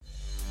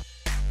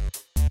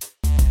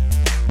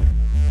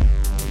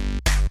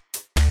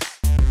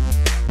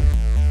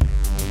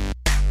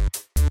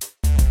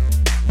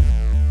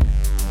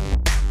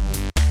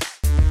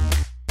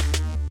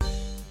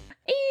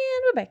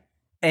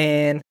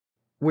And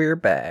we're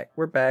back.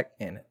 We're back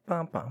in it.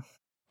 Bum, bum.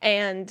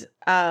 And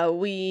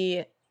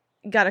we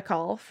got a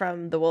call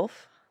from the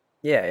wolf.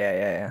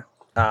 Yeah.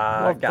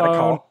 Wolf Got a phone.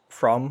 call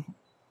from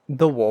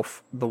the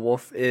wolf. The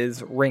wolf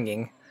is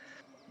ringing.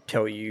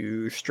 Tell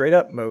you straight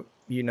up, Moat,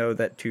 you know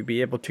that to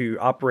be able to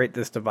operate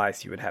this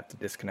device, you would have to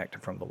disconnect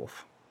it from the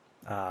wolf.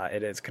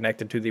 It is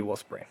connected to the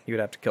wolf's brain. You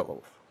would have to kill the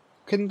wolf.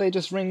 Couldn't they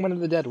just ring one of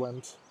the dead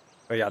ones?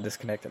 Oh yeah, I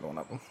disconnected one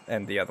of them,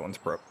 and the other one's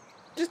broke.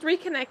 Just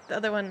reconnect the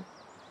other one,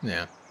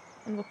 Yeah.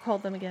 and we'll call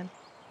them again.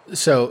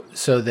 So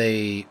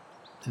they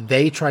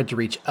tried to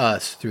reach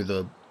us through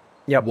the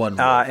Yep. one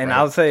wolf, and right?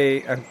 I'll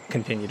say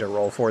continue to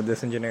roll for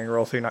this engineering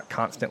roll, so you're not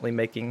constantly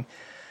making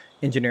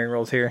engineering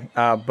rolls here.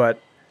 But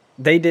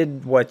they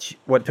did what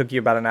took you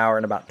about an hour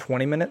and about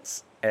 20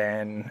 minutes,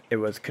 and it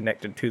was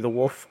connected to the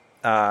wolf.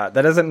 That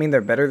doesn't mean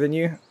they're better than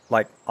you.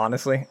 Like,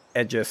 honestly,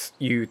 it just,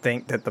 you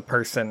think that the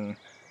person,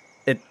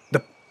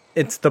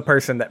 it's the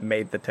person that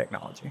made the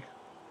technology.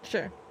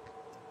 Sure.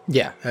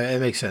 Yeah, it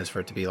makes sense for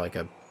it to be like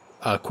a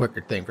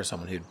quicker thing for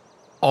someone who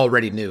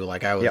already knew.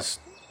 Like I was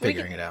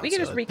figuring it out. We can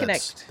just so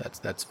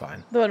reconnect. That's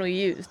fine. The one we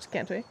used,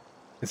 can't we?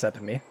 Is that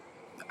to me?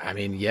 I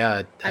mean,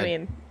 yeah.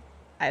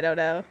 I don't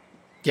know.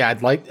 Yeah,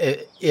 I'd like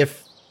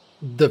if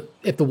the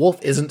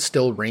wolf isn't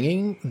still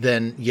ringing,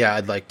 then yeah,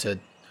 I'd like to.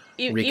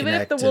 Even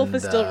if the wolf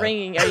is still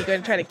ringing, are you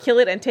going to try to kill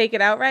it and take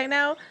it out right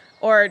now,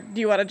 or do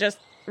you want to just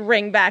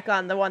ring back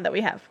on the one that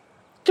we have?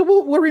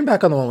 We'll ring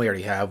back on the one we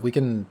already have. We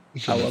can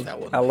use that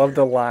one. I love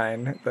the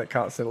line that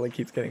constantly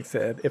keeps getting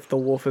said. If the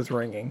wolf is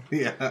ringing.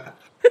 Yeah.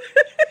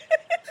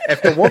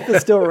 If the wolf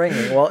is still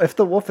ringing,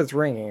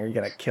 are you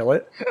going to kill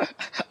it?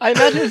 I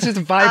imagine it's just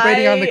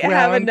vibrating on the ground. I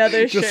have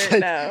another just shirt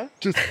now.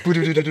 Just You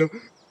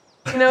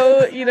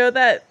know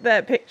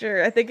that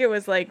picture, I think it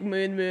was like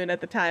Moon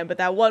at the time, but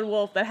that one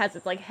wolf that has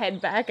its like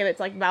head back and its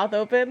like mouth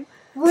open.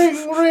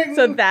 Ring.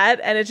 So that,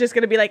 and it's just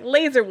going to be like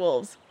laser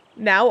wolves.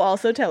 Now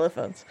also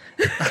telephones.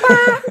 It's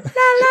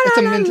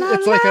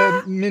like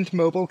a Mint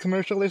Mobile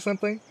commercial or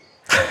something.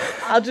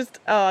 Oh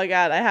my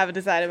god, I have a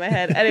design in my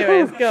head.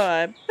 Anyways, go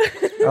on.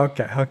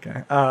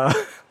 Okay.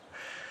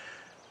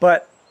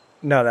 But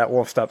no, that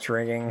wolf stops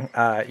ringing.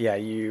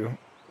 You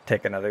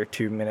take another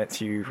 2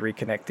 minutes. You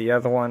reconnect the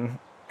other one,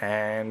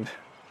 and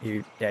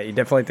you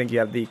definitely think you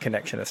have the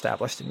connection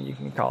established, and you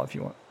can call if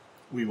you want.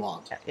 We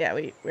want. Yeah,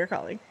 we're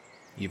calling.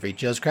 You've reached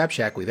Joe's Crab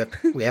Shack. We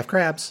have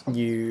crabs.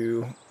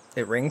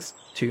 It rings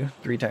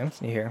 2-3 times,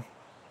 and you hear,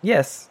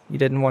 "Yes, you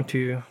didn't want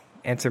to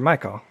answer my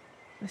call."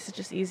 This is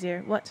just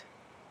easier. What?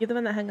 You're the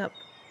one that hung up.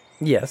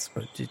 Yes,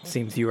 but it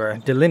seems you are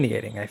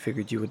delineating. I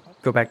figured you would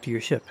go back to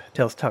your ship.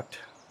 Tails tucked.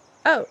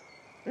 Oh,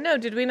 no,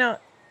 did we not?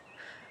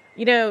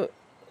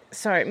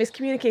 Sorry,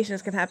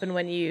 miscommunications can happen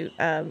when you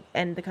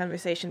end the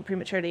conversation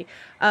prematurely.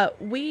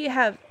 We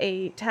have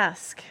a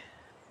task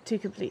to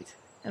complete,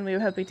 and we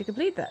were hoping to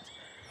complete that.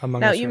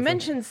 Now, you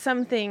mentioned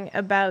something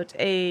about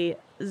a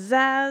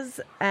Zaz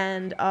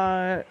and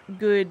our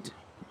good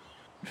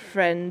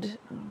friend,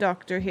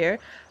 Doctor here.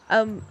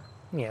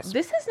 Yes.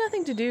 This has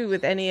nothing to do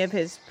with any of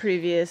his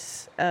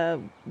previous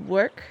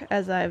work,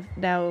 as I've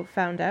now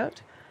found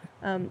out.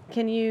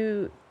 Can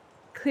you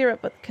clear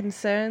up what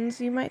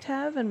concerns you might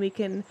have, and we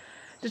can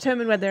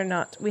determine whether or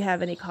not we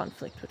have any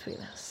conflict between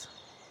us?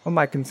 Well,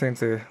 my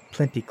concerns are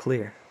plenty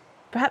clear.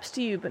 Perhaps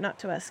to you, but not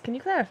to us. Can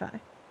you clarify?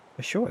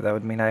 Sure, that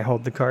would mean I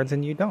hold the cards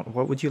and you don't.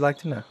 What would you like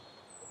to know?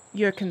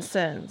 Your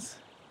concerns.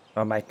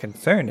 Well, my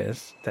concern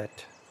is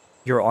that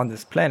you're on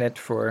this planet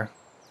for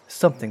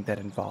something that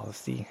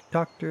involves the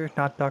doctor,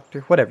 not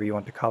doctor, whatever you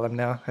want to call him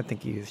now. I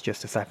think he is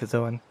just a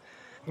Cyphozoan.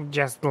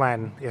 Just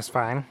Len is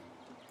fine.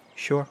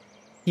 Sure.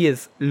 He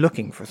is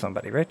looking for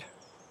somebody, right?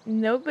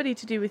 Nobody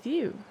to do with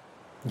you.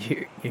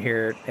 You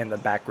hear it in the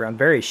background,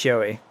 very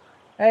showy.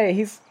 Hey,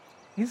 he's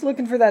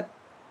looking for that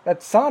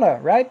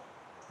sauna, right?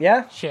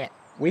 Yeah? Shit.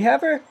 We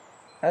have her?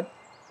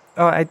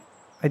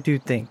 I do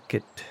think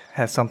it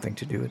has something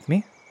to do with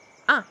me.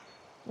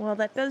 Well,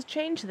 that does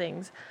change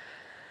things.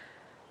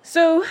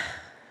 So,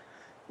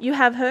 you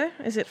have her?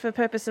 Is it for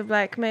purpose of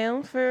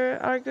blackmail for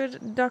our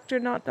good doctor,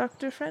 not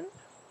doctor friend?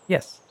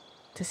 Yes.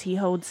 Does he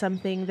hold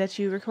something that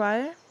you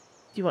require?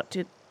 Do you want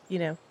to,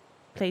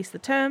 place the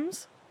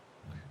terms?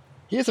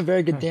 He is a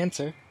very good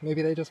dancer.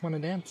 Maybe they just want to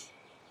dance.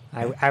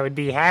 I would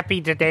be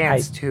happy to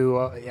dance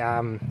to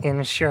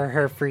ensure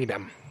her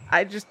freedom.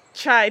 I just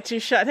try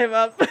to shut him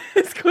up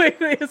as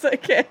quickly as I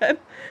can.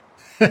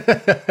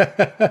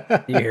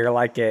 You hear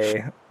like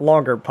a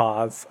longer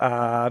pause,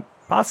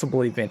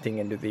 possibly venting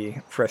into the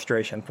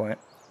frustration point.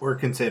 We're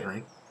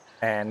considering.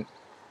 And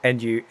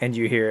you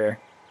hear,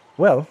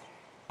 well,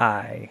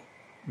 I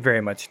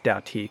very much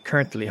doubt he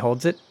currently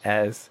holds it,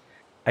 as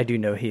I do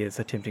know he is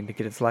attempting to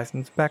get his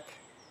license back.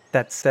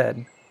 That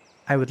said,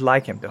 I would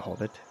like him to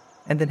hold it,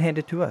 and then hand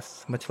it to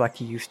us, much like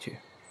he used to.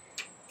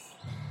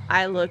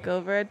 I look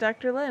over at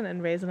Dr. Lin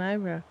and raise an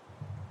eyebrow.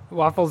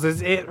 Waffles,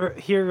 is it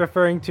here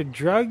referring to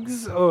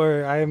drugs,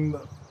 or I'm...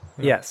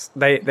 Yes,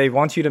 they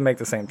want you to make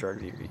the same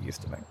drugs you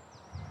used to make.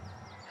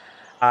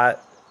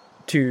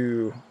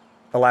 To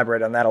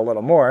elaborate on that a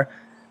little more,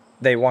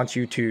 they want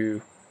you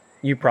to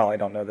you probably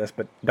don't know this,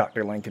 but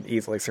Dr. Lin could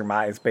easily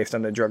surmise based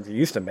on the drugs you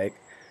used to make.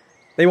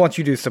 They want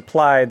you to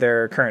supply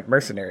their current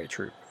mercenary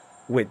troop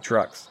with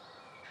drugs.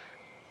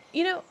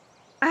 You know,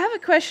 I have a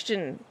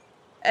question,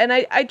 and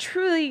I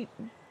truly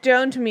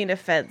don't mean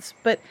offense,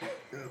 but...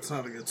 That's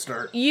not a good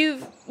start.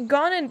 You've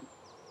gone and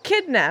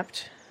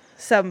kidnapped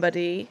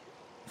somebody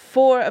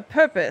for a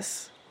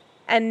purpose,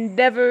 and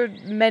never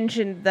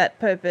mentioned that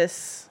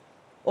purpose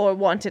or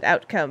wanted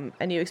outcome,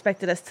 and you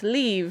expected us to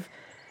leave.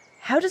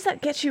 How does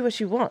that get you what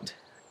you want?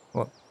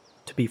 Well,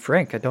 to be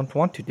frank, I don't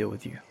want to deal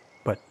with you,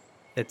 but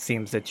it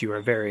seems that you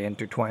are very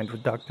intertwined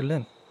with Dr.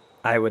 Lin.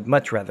 I would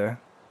much rather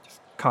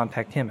just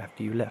contact him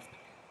after you left.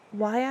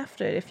 Why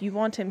after? If you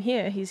want him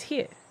here, he's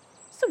here.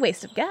 It's a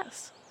waste of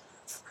gas.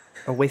 It's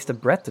a waste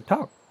of breath to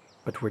talk,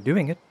 but we're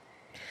doing it.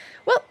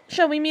 Well,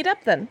 shall we meet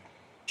up then?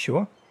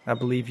 Sure. I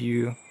believe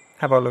you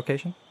have our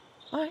location.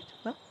 All right,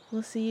 well,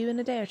 we'll see you in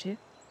a day or two.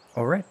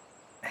 All right.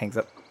 Hangs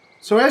up.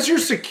 So as your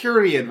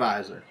security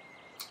advisor...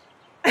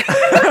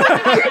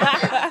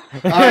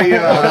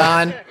 Hold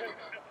on.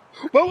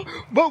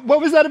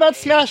 What was that about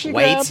smash and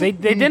Wait. grab? They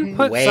didn't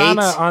put Wait.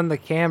 Sana on the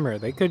camera.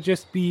 They could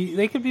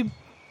be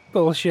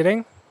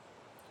bullshitting.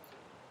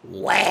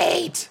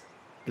 Wait.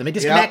 Let me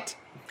disconnect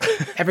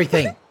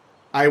everything.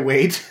 I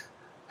wait.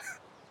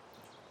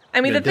 I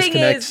mean, the I'm gonna thing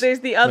disconnect- is, there's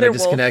the I'm other gonna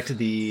wolf. disconnect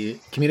the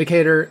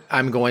communicator.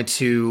 I'm going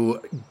to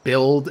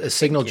build a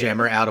signal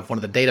jammer out of one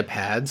of the data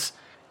pads,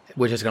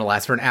 which is going to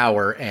last for an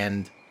hour,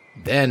 and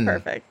then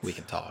Perfect. we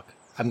can talk.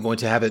 I'm going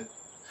to have it...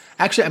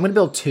 Actually, I'm going to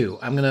build two.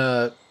 I'm going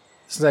to...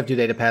 Since I have two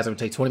data pads, I'm going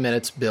to take 20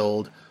 minutes,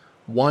 build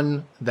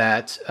one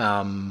that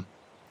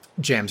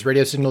jams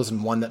radio signals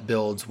and one that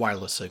builds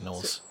wireless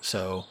signals.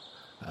 So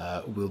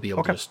we'll be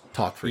able to just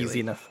talk freely. Easy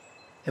enough.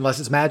 Unless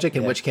it's magic,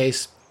 in which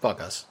case, fuck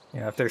us.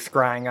 Yeah, if they're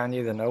scrying on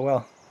you, then oh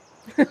well.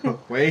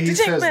 Way he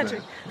Detect says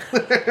magic.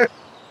 that.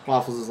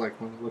 Waffles is like,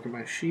 when you look at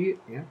my sheet,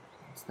 yeah,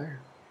 it's there.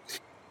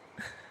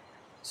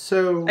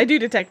 So I do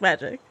detect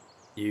magic.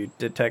 You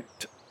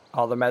detect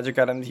all the magic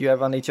items you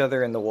have on each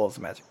other and the wolves'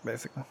 magic,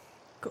 basically.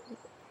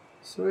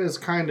 So it's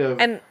kind of...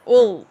 And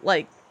we'll,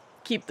 like,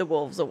 keep the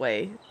wolves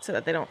away so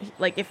that they don't...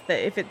 Like, if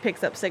it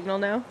picks up signal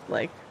now,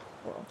 like...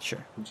 Well,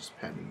 Sure. I'm just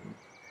petting them.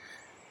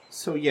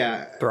 So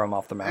yeah, Throw them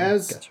off the mountain.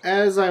 Gotcha.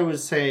 as I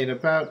was saying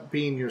about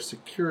being your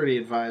security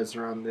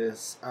advisor on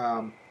this,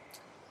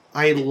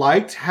 I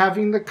liked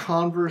having the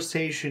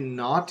conversation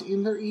not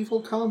in their evil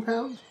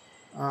compound.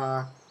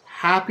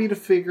 Happy to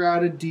figure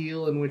out a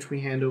deal in which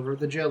we hand over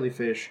the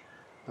jellyfish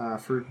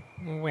for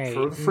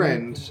a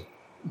friend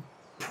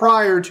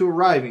prior to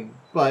arriving.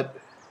 But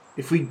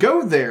if we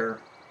go there,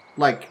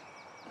 like,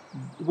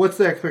 what's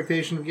the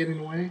expectation of getting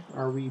away?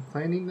 Are we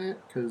planning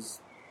that? Because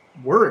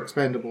we're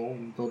expendable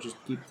and they'll just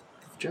keep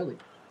the jelly.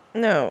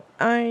 no,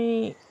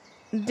 I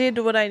did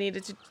what I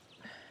needed to...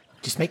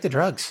 Just make the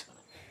drugs.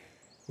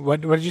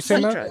 What did you say,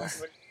 What Mo?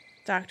 drugs?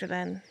 Dr.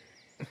 Len.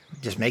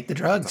 Just make the It's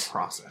drugs. a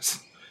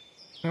process.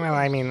 Well,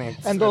 I mean,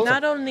 it's... And they'll-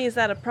 Not only is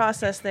that a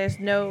process, there's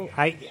no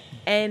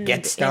end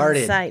Get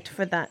started. in sight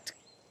for that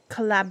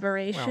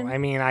collaboration. Well, I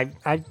mean,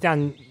 I've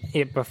done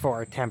it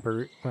before.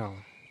 Well,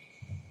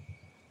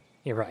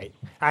 you're right.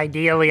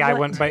 Ideally, I What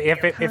wouldn't. But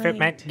if it kind?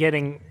 meant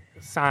getting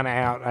Sana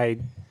out,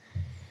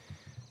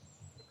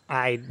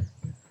 I'd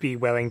be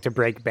willing to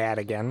break bad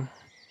again.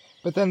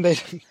 But then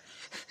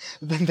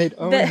they'd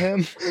own The-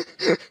 him.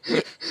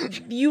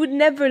 You would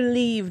never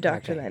leave,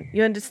 Dr. Okay. Len.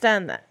 You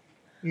understand that?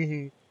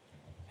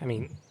 I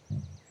mean,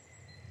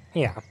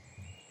 yeah,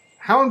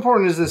 How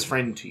important is this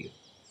friend to you?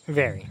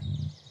 very.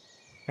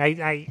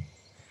 I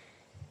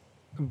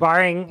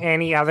barring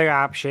any other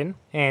option,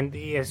 and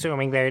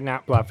assuming they're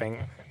not bluffing,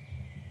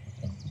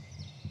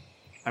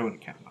 I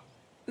wouldn't count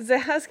on.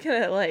 Zaha's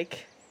gonna,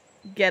 like,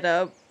 get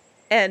up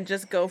and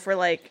just go for,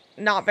 like,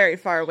 not very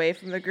far away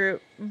from the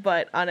group,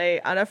 but on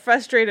a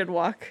frustrated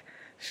walk.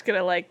 She's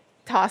gonna, like,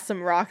 toss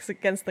some rocks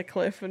against the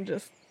cliff and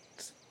just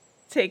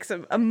takes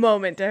a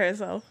moment to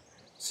herself.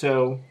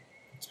 So,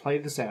 let's play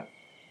this out.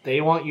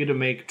 They want you to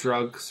make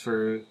drugs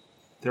for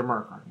their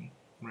Merc army,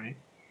 right?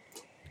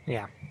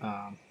 yeah.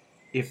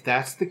 If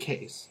that's the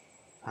case,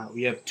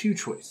 we have two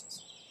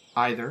choices.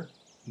 Either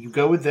you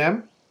go with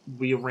them,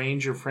 we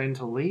arrange your friend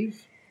to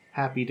leave.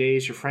 Happy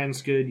days, your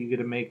friend's good, you get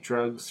to make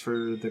drugs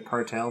for the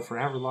cartel for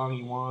however long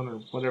you want or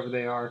whatever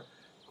they are.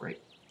 Great.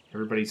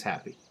 Everybody's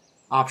happy.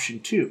 Option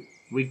 2,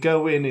 we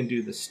go in and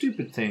do the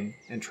stupid thing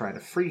and try to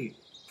free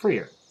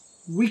her.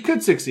 We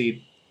could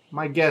succeed.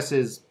 My guess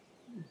is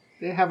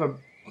they have a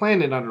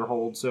planet under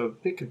hold, so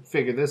they could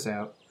figure this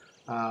out.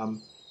 Plus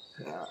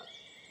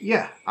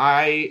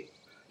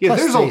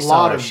There's a they saw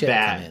lot our of ship come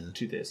bad in.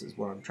 to this, is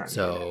what I'm trying to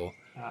So,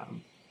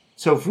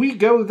 So if we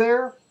go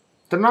there,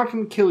 they're not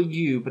going to kill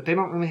you, but they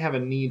don't really have a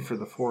need for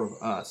the four of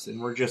us,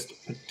 and we're just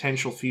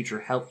potential future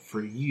help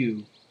for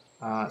you.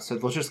 So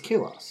they'll just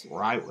kill us,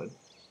 or I would.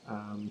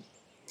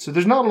 So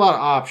there's not a lot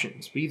of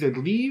options. We either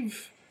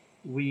leave,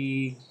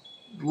 we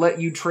let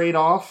you trade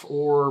off,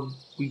 or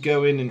we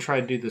go in and try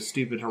to do the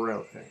stupid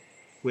heroic thing.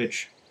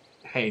 Which,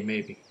 hey,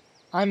 maybe.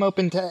 I'm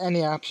open to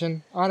any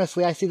option.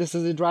 Honestly, I see this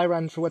as a dry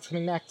run for what's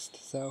coming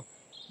next, so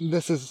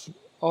this is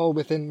all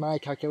within my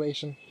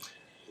calculation.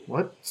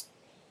 What?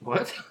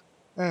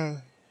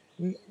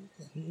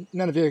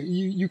 None of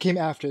you came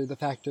after the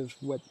fact of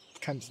what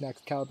comes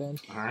next, Caliban.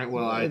 All right,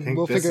 well, I think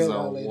we'll this figure is it a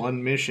out later.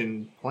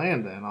 one-mission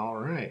plan then, all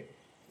right.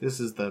 This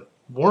is the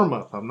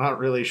warm-up. I'm not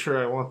really sure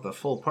I want the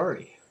full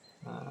party.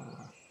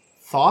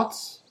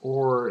 Thoughts?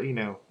 Or,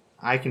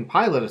 I can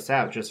pilot us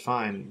out just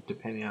fine,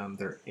 depending on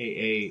their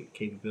AA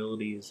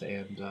capabilities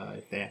and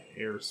if they have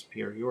air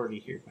superiority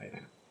here by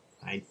now.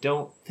 I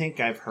don't think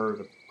I've heard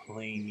a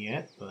plane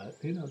yet, but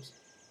who knows?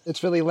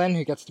 It's really Len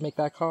who gets to make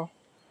that call.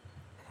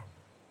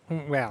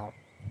 Well,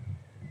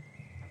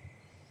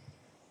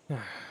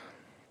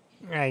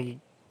 I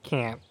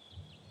can't,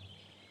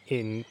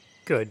 in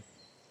good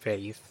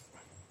faith,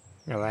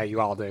 allow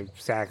you all to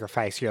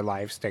sacrifice your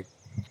lives to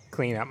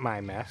clean up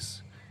my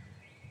mess.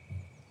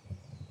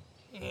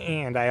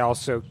 And I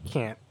also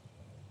can't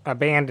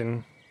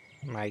abandon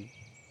my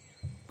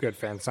good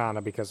friend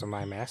Sana because of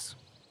my mess.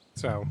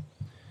 So,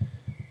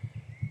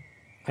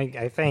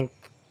 I think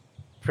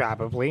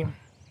probably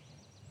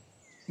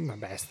the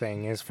best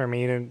thing is for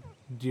me to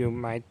do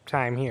my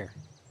time here.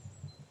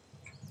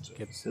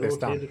 Get this done.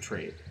 Facilitate a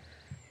trade.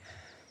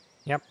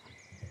 Yep.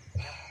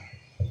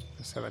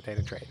 Facilitate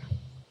a trade.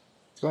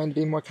 It's going to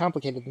be more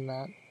complicated than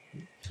that.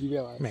 You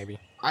realize? Maybe.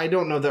 I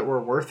don't know that we're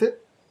worth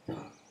it.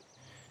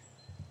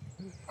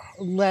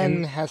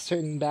 Len has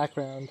certain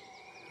background.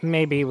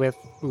 Maybe with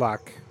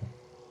luck,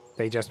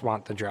 they just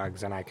want the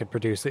drugs and I could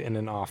produce it in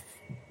an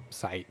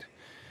off-site.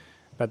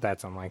 But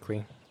that's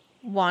unlikely.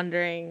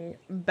 Wandering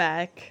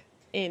back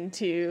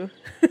into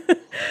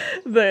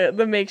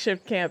the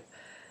makeshift camp.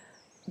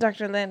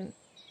 Dr. Len,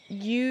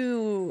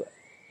 you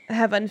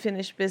have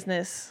unfinished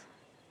business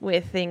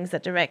with things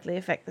that directly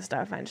affect the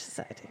Starfinder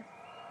Society.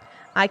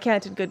 I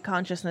can't in good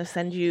consciousness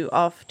send you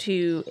off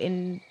to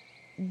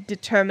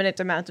indeterminate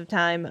amount of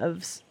time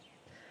of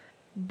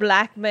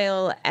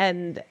blackmail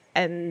and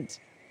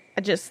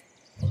I just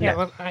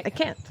I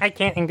can't. I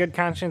can't in good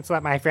conscience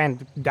let my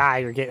friend die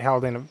or get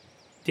held in a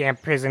damn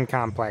prison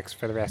complex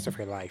for the rest of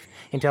her life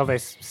until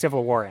this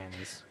civil war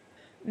ends.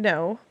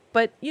 No,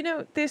 but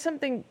there's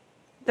something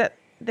that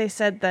they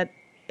said that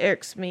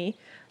irks me.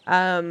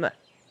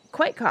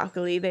 Quite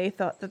cockily, they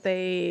thought that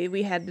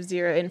we had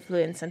zero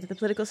influence into the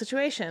political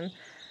situation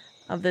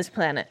of this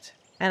planet.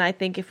 And I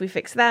think if we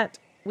fix that,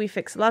 we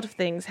fix a lot of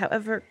things.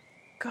 However,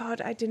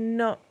 God, I did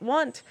not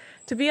want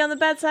to be on the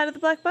bad side of the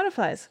Black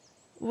Butterflies.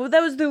 Well,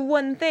 that was the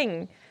one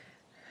thing.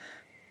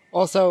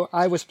 Also,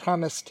 I was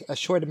promised a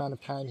short amount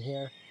of time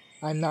here.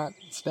 I'm not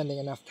spending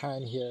enough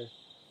time here,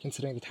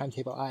 considering the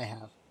timetable I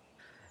have.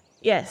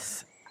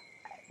 Yes.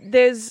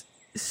 There's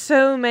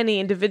so many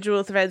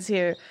individual threads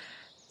here.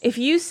 If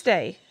you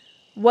stay,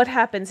 what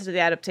happens to the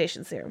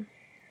adaptation serum?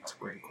 That's a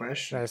great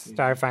question. The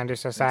Starfinder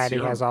Society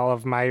Zero. has all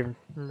of my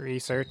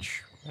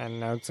research and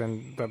notes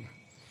and the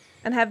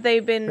And have they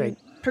been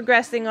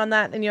progressing on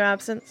that in your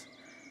absence?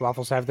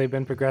 Waffles, have they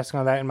been progressing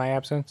on that in my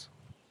absence?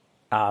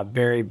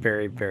 Very,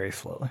 very, very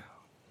slowly.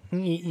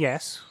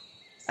 Yes.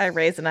 I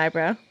raise an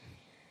eyebrow.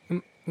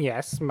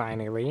 Yes,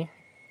 minorly.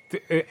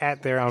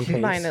 At their own pace.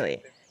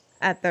 Minorly.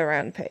 At their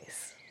own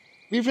pace.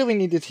 We really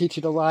need to teach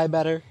you to lie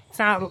better. It's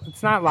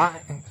not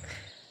lying.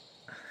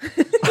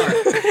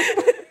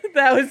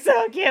 That was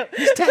so cute.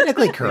 It's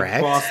technically I think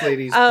correct. Boss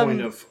Lady's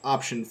point of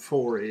option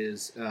 4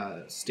 is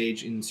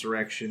stage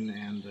insurrection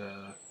and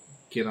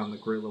get on the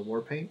guerrilla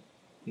war paint.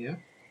 Yeah?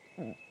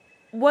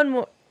 One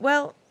more.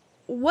 Well,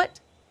 what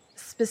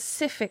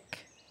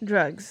specific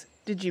drugs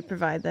did you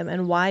provide them,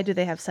 and why do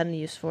they have sudden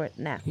use for it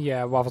now?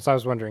 Yeah, Waffles, I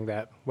was wondering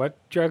that. What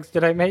drugs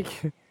did I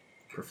make?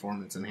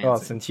 Performance enhancing. Well,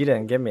 since you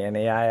didn't give me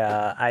any,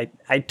 I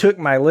took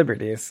my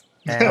liberties.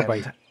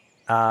 And,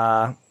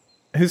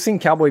 who's seen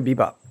Cowboy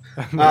Bebop?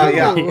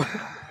 Yeah.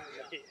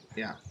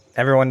 Yeah.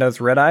 Everyone knows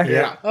Red Eye?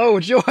 Yeah. Oh,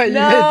 Joy, you made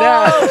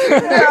that!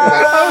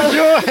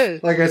 Oh, Joy!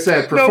 Like I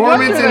said, No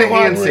performance wonder they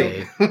want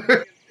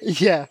enhancing.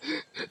 Yeah.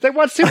 They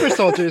want super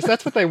soldiers.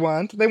 That's what they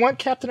want. They want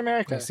Captain I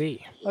America.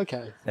 see.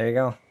 Okay. There you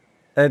go.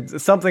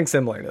 It's something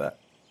similar to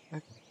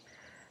that.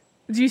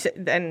 Do you say,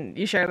 and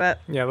you share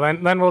that? Yeah,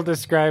 Len will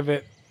describe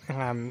it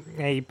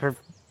a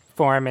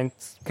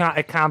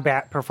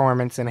combat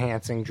performance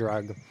enhancing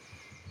drug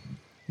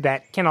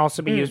that can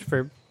also be used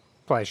for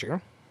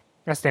pleasure.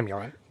 A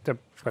stimulant, to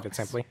put it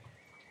simply.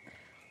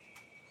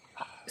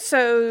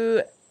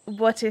 So,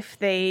 what if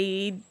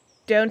they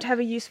don't have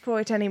a use for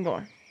it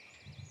anymore?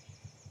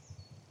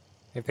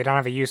 If they don't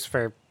have a use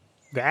for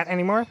that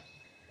anymore,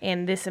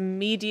 In this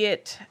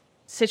immediate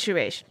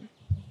situation?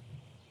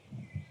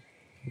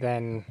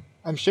 then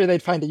I'm sure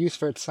they'd find a use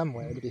for it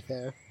somewhere, to be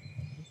fair.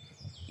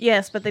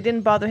 Yes, but they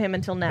didn't bother him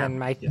until now.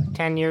 my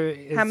tenure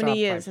is How many up,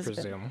 years I has it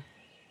been? presume.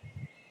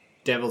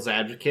 Devil's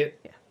advocate.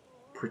 Yeah.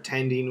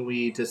 Pretending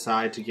we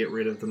decide to get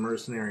rid of the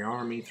mercenary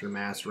army through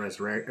mass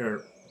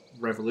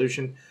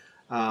revolution.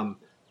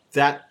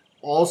 That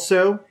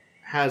also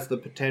has the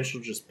potential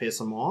to just piss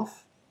them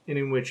off. And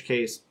in which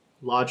case,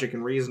 logic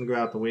and reason go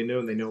out the window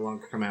and they no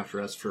longer come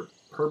after us for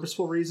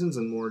purposeful reasons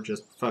and more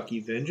just fuck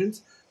you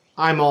vengeance.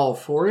 I'm all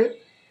for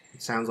it.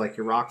 It sounds like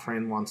your rock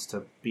friend wants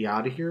to be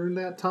out of here in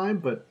that time,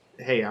 but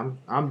hey,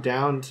 I'm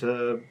down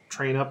to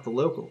train up the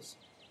locals.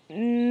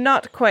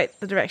 Not quite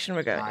the direction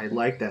we're going. I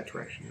like that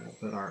direction,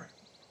 but all right.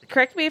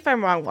 Correct me if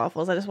I'm wrong,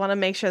 Waffles. I just want to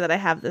make sure that I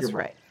have this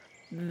right.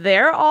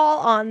 They're all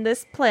on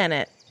this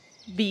planet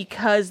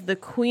because the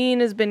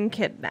queen has been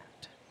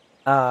kidnapped.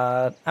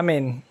 I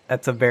mean,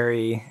 that's a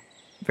very,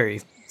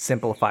 very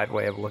simplified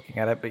way of looking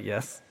at it, but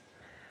yes.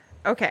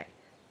 Okay.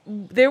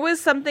 There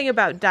was something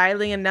about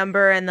dialing a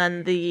number and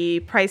then the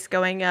price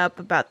going up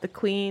about the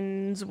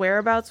queen's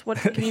whereabouts. What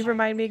can you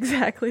remind me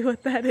exactly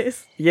what that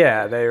is?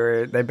 Yeah,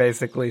 they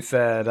basically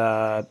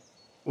said,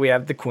 we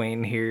have the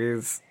queen,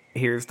 here's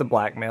the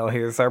blackmail,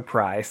 here's our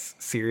price,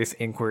 serious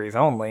inquiries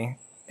only.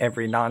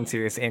 Every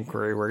non-serious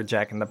inquiry, we're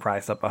jacking the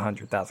price up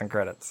 100,000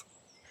 credits.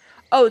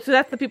 Oh, so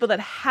that's the people that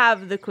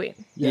have the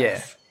queen.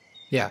 Yes.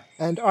 Yeah.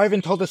 And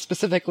Arvin told us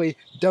specifically,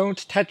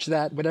 don't touch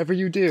that, whatever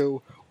you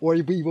do, or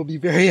we will be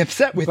very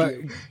upset with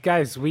you.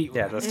 Guys, the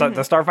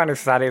Starfinder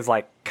Society is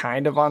like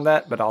kind of on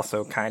that, but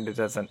also kind of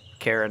doesn't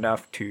care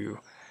enough to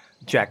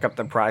jack up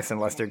the price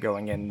unless they're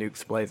going in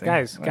nukes blazing.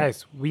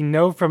 Guys, we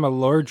know from a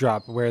lore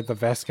drop where the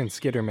Vesk and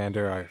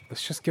Skittermander are.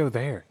 Let's just go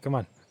there. Come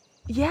on.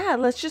 Yeah,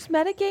 let's just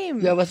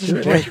metagame. Yeah, let's just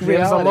break reality.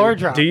 There's a lore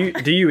drop. Do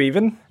you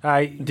even?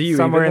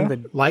 Somewhere even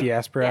in the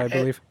diaspora, I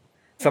believe.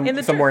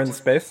 Somewhere in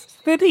space?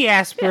 The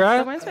diaspora. Yeah,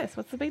 somewhere in space.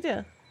 What's the big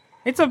deal?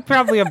 It's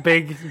probably a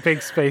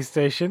big space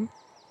station.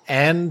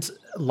 And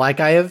like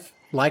I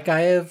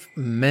have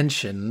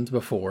mentioned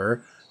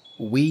before,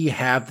 we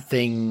have the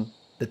thing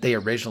that they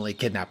originally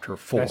kidnapped her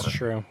for. That's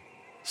true.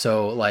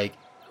 So, like,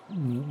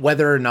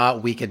 whether or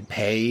not we could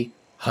pay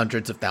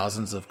hundreds of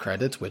thousands of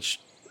credits, which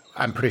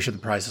I'm pretty sure the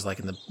price is like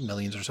in the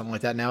millions or something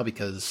like that now,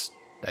 because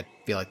I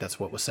feel like that's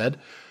what was said.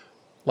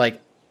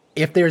 Like,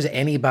 if there's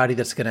anybody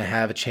that's going to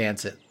have a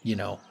chance at,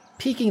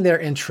 piquing their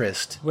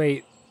interest,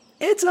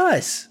 it's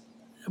us.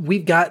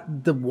 We've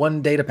got the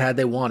one data pad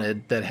they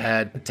wanted that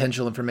had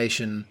potential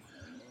information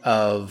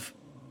of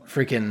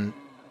freaking,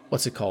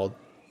 what's it called?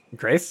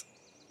 Grace?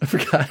 I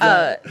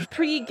forgot.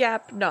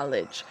 Pre-gap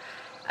knowledge.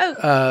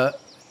 Oh,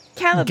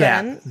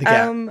 Caliban. The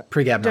gap.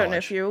 Pre-gap knowledge. Don't know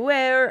if you're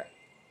aware,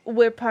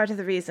 we're part of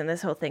the reason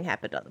this whole thing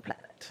happened on the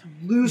planet.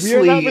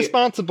 We're not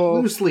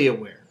responsible. Loosely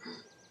aware.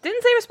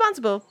 Didn't say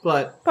responsible,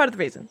 but part of the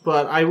reason.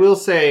 But I will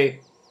say,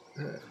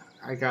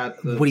 I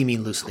got the what do you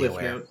mean loosely Cliff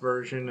aware? Note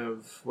version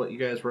of what you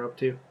guys were up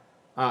to.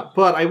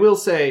 But I will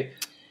say,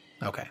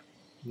 okay,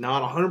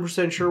 not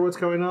 100% sure what's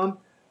going on.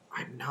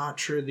 I'm not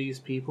sure these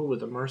people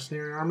with the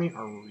mercenary army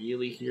are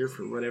really here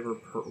for whatever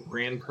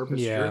grand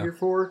purpose you're here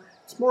for.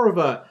 It's more of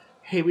a,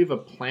 hey, we have a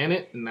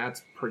planet, and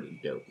that's pretty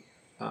dope.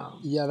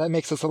 Yeah, that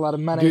makes us a lot of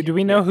money. Do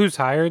we know who's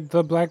hired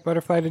the Black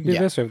Butterfly to do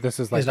this, or if this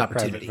is like There's a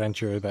private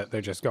venture that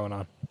they're just going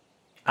on?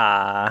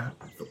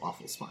 The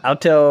waffle smile. I'll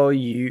tell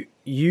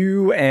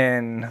you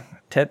and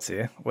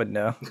Tetsu would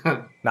know.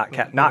 not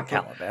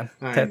Caliban.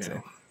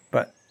 Tetsu.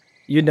 But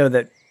you know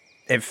that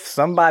if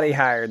somebody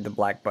hired the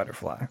Black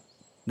Butterfly,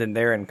 then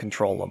they're in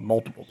control of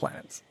multiple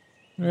planets.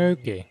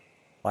 Okay.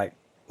 Like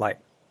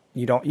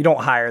you don't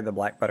hire the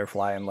Black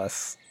Butterfly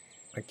unless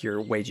like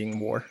you're waging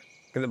war.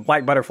 Because the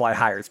Black Butterfly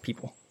hires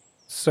people.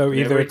 So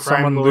either it's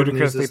someone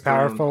ludicrously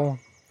powerful,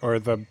 or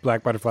the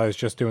Black Butterfly is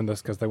just doing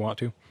this because they want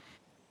to.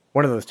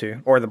 One of those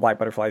two, or the Black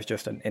Butterfly is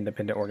just an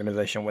independent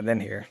organization within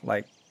here.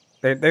 Like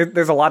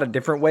there's a lot of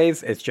different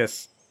ways. It's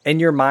just in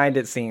your mind,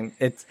 it seems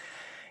it's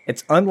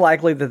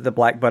unlikely that the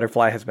Black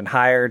Butterfly has been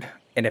hired,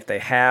 and if they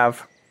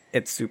have,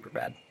 it's super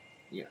bad.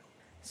 Yeah.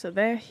 So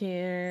they're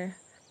here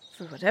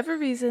for whatever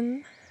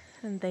reason,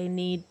 and they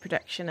need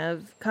production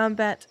of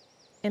combat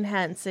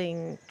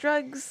enhancing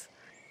drugs.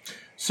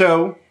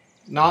 So,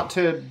 not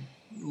to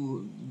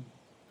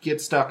get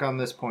stuck on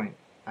this point,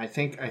 I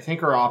think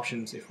our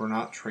options, if we're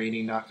not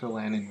trading Dr.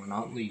 Lan and we're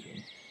not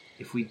leaving,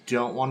 if we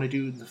don't want to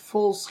do the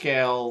full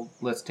scale,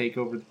 let's take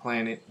over the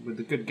planet with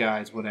the good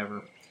guys,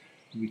 whatever,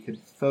 we could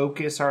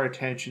focus our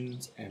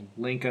attentions and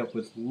link up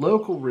with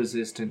local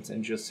resistance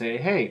and just say,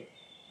 hey,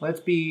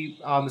 let's be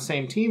on the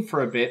same team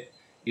for a bit.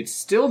 It's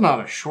still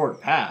not a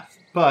short path,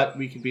 but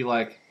we could be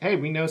like, hey,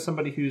 we know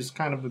somebody who's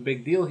kind of a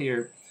big deal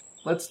here.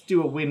 Let's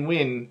do a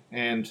win-win,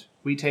 and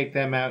we take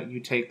them out, you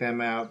take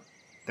them out.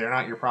 They're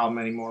not your problem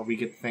anymore. We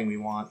get the thing we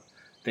want.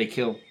 They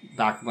kill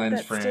Dr.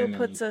 Len's friend. That still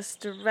puts us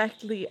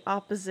directly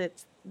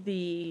opposite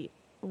the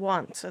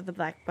wants of the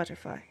Black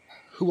Butterfly.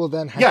 Who will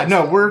then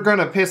have we're going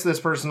to piss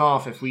this person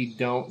off if we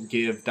don't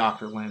give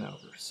Dr. Len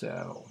over.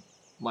 So,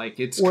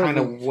 like, it's kind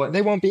of what...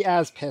 They won't be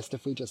as pissed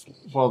if we just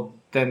leave. Well,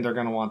 then they're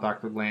going to want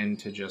Dr. Len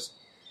to just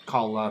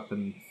call up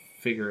and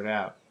figure it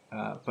out.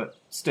 But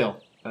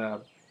still...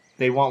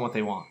 they want what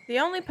they want. The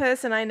only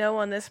person I know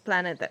on this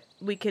planet that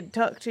we could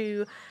talk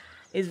to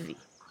is V.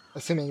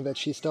 Assuming that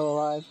she's still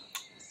alive?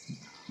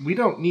 We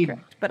don't need...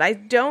 Correct. But I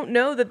don't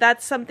know that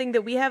that's something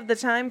that we have the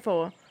time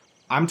for.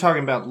 I'm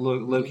talking about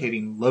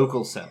locating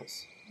local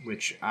cells,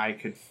 which I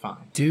could find.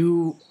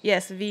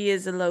 Yes, V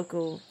is a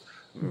local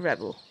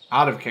rebel.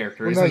 Out of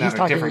character. Isn't that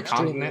a different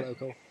continent?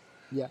 Local.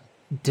 Yeah.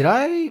 Did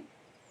I...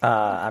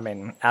 I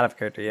mean, out of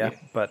character, yeah.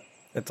 But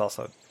it's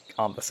also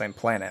on the same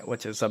planet,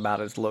 which is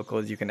about as local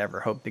as you can ever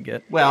hope to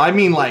get. Well, I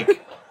mean,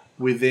 like,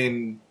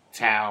 within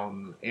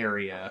town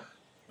area.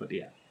 But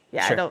yeah.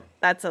 Yeah, Sure.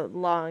 That's a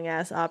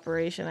long-ass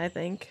operation, I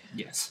think.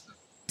 Yes.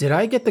 Did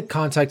I get the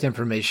contact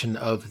information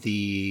of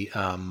the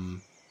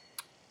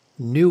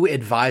new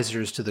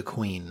advisors to the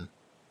Queen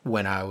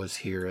when I was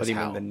here? What As do you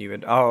Hal? mean the new?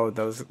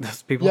 Those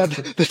people. Yeah,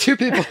 the two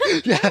people.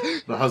 Yeah.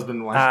 The husband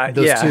and wife.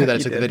 Those two that I you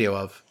took the did. video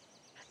of.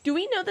 Do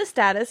we know the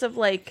status of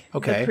like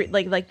Okay.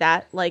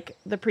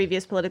 the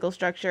previous political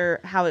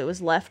structure, how it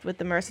was left with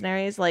the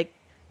mercenaries? Like,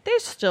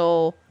 there's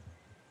still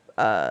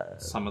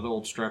Some of the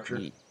old structure.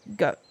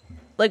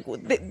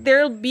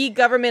 there'll be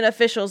government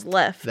officials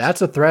left.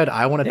 That's a thread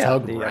I want to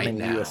tug I right mean,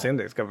 now. you assume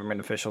there's government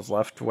officials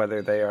left,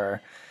 whether they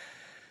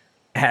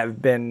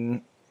have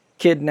been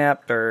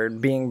kidnapped or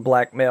being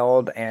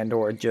blackmailed and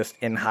or just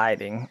in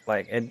hiding.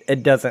 Like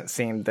it doesn't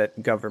seem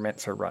that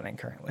governments are running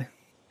currently.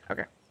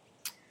 Okay.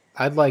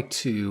 I'd like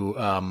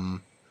to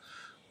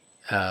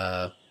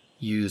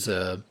use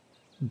a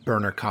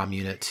burner comm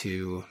unit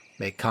to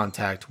make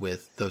contact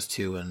with those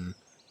two and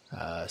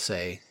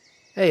say,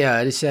 "Hey,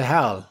 this is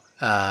Hal.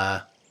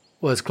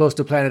 Was close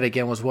to planet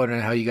again. Was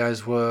wondering how you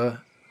guys were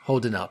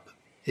holding up.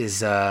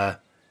 Is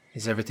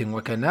everything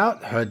working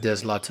out? Heard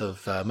there's lots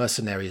of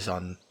mercenaries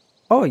on."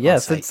 Oh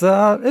yes, site.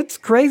 it's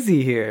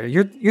crazy here.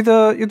 You're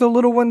the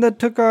little one that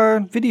took our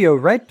video,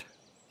 right?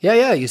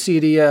 Yeah. You see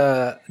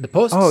the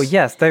posts? Oh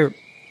yes, there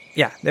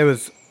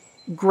was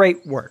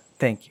great work.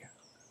 Thank you.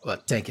 Well,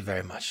 thank you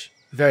very much.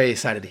 Very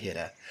excited to hear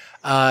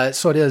that.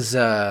 So there's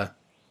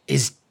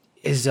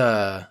is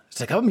the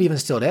government even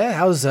still there?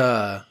 How's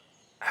the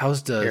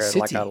Here, city?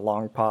 like a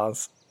long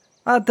pause.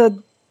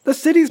 The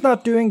city's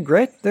not doing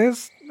great.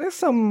 There's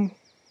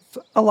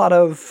a lot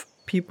of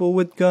people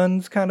with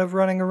guns kind of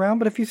running around,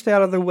 but if you stay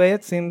out of their way,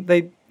 it seems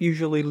they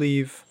usually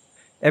leave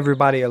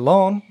everybody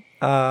alone.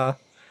 As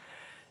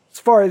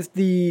far as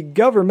the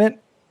government,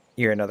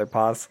 you hear another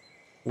pause,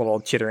 a little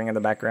chittering in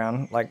the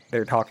background, like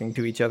they're talking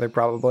to each other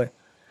probably.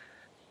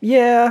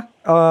 Yeah,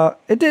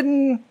 it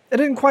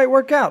didn't quite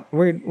work out.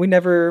 We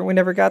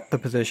never got the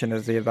position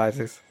as the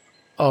advisors.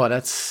 Oh,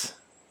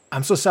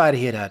 I'm so sorry to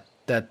hear that.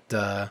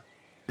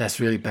 That's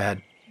really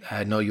bad.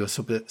 I know you were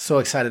so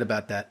excited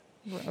about that.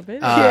 Robin?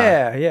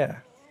 Yeah.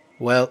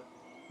 Well,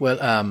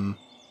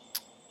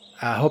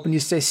 hoping you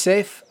stay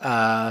safe.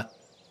 Man,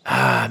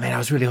 I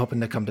was really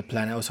hoping to come to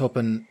planet. I was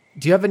hoping.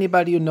 Do you have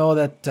anybody you know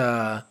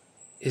that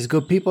is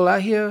good people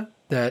out here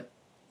that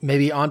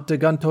maybe aren't the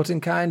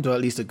gun-toting kind, or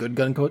at least a good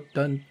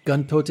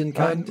gun-toting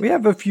kind? We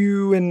have a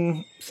few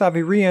in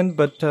Savirian,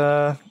 but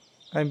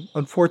I'm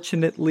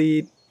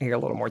unfortunately hear a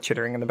little more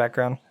chittering in the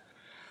background.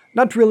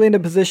 Not really in a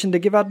position to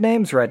give out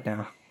names right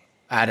now.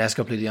 That's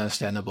completely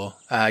understandable.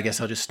 I guess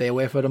I'll just stay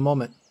away for the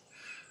moment.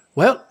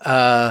 Well,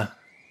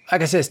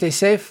 like I said, stay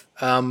safe.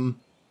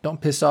 Don't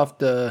piss off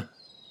the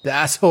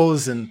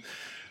assholes, and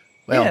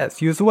well,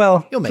 yes, you as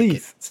well. you'll make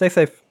Please stay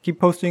safe. Keep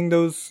posting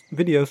those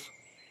videos.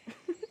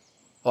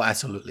 Oh,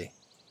 absolutely.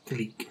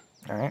 Click.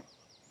 All right.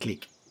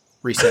 Click.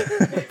 Reset.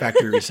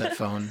 Factory reset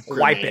phone.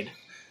 Wipe it.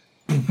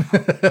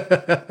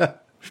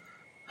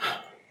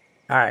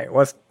 All right.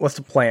 What's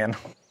the plan?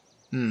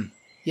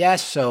 Yeah,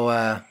 so,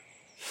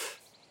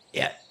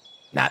 yeah,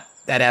 not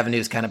that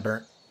avenue's kind of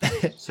burnt.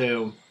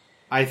 So,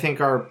 I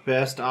think our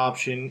best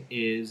option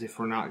is, if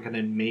we're not going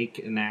to make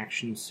an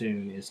action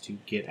soon, is to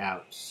get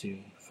out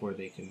soon before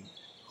they can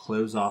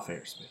close off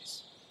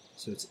airspace.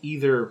 So it's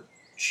either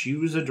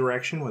choose a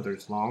direction, whether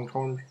it's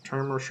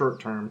long-term or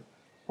short-term,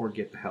 or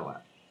get the hell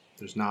out.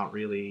 There's not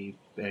really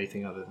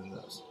anything other than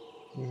those.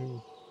 Mm-hmm.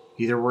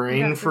 Either we're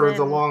in Dr. for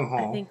the Lin, long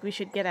haul. I think we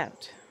should get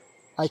out.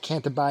 I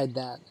can't abide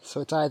that.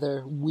 So it's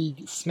either we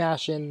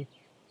smash in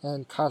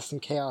and cause some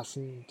chaos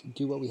and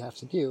do what we have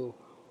to do,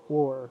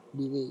 or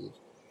we leave.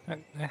 I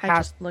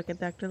just look at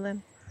Dr.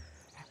 Lin.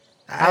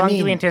 How long do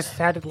you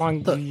anticipate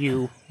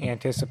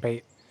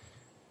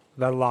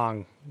the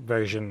long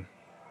version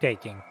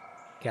taking,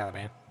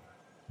 Caliban?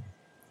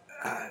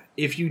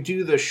 If you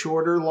do the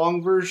shorter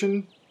long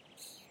version,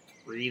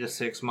 3 to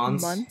 6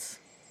 months. Months?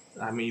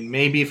 I mean,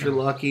 maybe if you're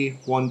lucky,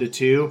 1 to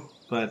 2,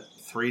 but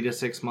 3 to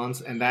 6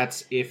 months, and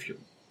that's if you're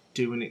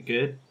doing it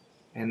good.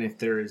 And if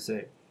there is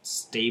a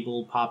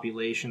stable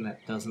population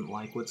that doesn't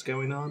like what's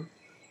going on,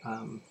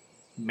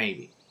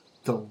 maybe.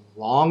 The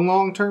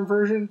long-term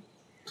version,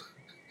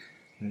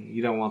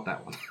 you don't want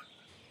that one.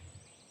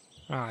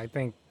 Oh, I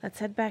think Let's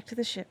head back to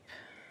the ship.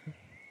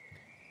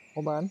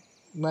 Hold on.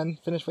 Len,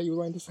 finish what you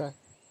were going to say.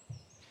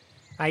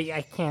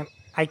 I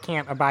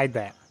can't abide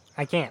that.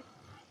 I can't.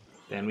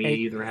 Then we And-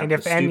 either have and the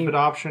if any- stupid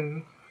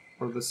option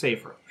or the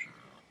safer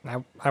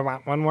option. I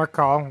want one more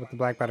call with the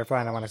Black Butterfly,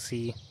 and I want to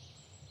see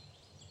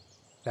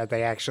that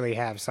they actually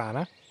have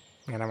Sana,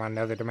 and I want to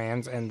know the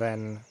demands, and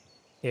then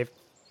if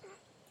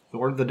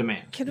Or the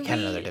demand. Can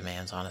Kind of we... other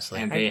demands, honestly.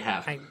 And they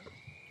have.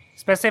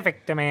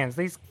 specific demands,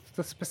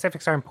 the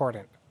specifics are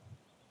important.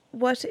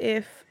 What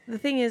if... The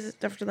thing is,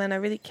 Dr. Lin, I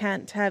really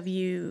can't have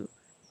you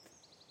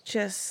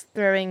just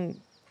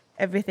throwing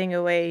everything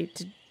away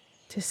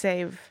to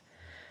save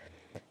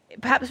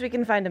perhaps we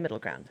can find a middle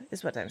ground,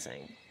 is what I'm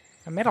saying.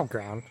 A middle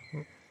ground?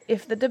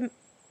 If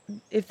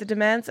the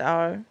demands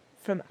are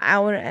from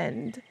our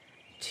end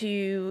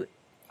to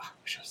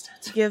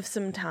give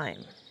some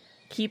time,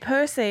 keep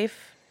her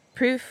safe,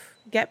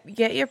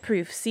 get your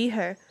proof, see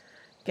her,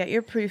 get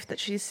your proof that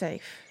she's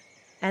safe,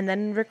 and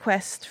then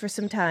request for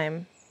some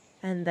time,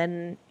 and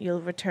then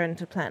you'll return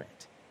to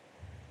planet.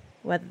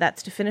 Whether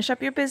that's to finish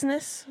up your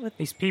business with...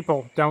 These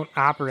people don't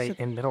operate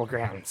in middle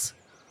grounds.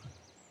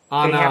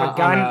 They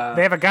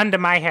have a gun to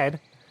my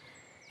head,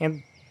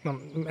 and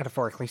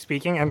metaphorically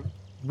speaking, and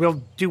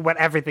will do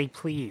whatever they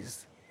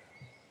please.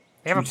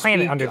 They have a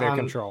planet under their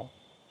control.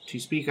 To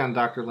speak on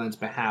Dr. Len's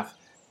behalf,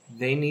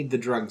 they need the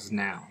drugs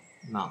now,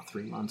 not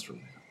 3 months from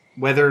now.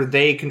 Whether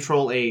they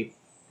control a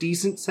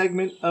decent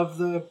segment of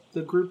the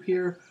group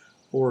here,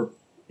 or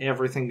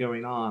everything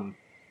going on,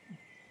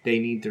 they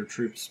need their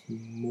troops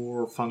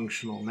more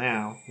functional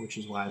now, which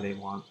is why they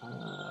want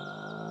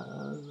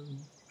a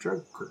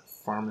drug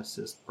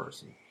pharmacist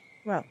person.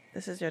 Well,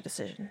 this is your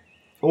decision.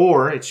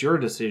 Or it's your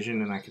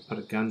decision, and I could put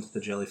a gun to the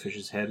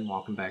jellyfish's head and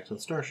walk him back to the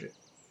starship.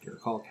 Your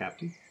call,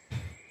 Captain.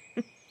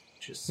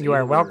 You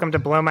are welcome to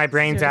blow my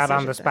brains out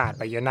on the spot,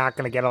 but you're not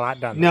going to get a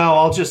lot done. No,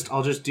 I'll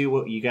just do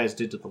what you guys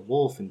did to the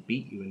wolf and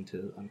beat you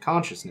into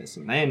unconsciousness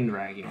and then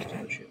drag you into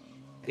the ship.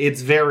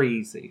 It's very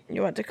easy.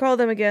 You want to call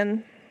them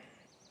again?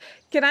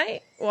 Can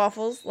I,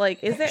 Waffles?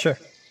 Is there... Sure.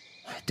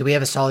 Do we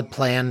have a solid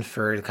plan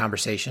for the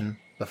conversation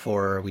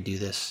before we do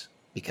this?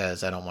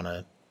 Because I don't want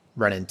to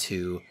run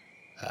into,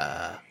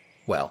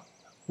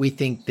 we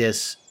think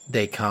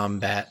they come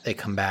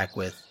back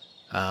with,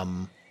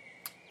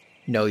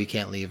 no, you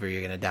can't leave or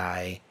you're going to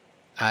die.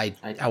 I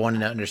want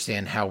to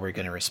understand how we're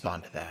going to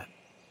respond to that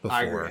before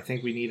I agree. I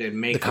think we need to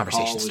make the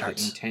conversation call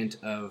starts. with the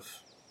intent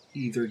of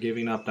either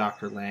giving up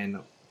Dr. Len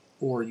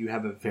or you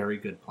have a very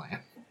good plan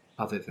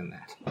other than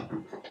that.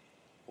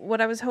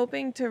 What I was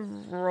hoping to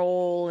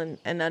roll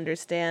and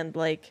understand,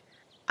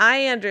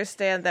 I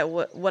understand that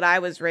what I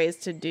was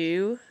raised to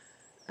do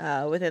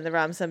within the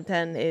Ramsum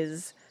 10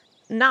 is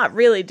not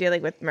really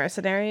dealing with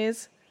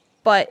mercenaries,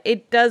 but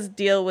it does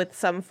deal with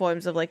some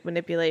forms of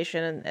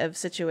manipulation of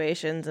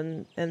situations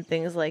and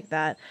things like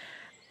that.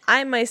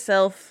 I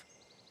myself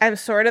am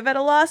sort of at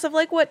a loss of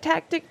what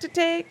tactic to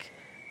take,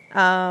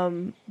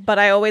 but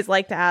I always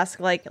like to ask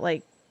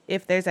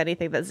if there's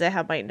anything that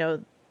Zeha might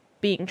know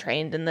being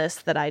trained in this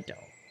that I don't.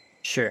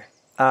 Sure.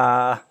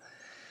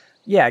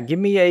 Yeah, give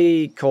me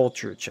a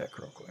culture check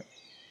real quick,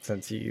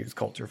 since you use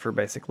culture for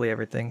basically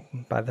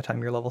everything by the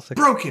time you're level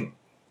 6. Broken!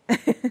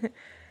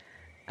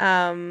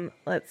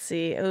 Let's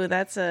see. Oh,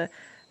 that's a...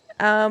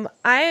 I'm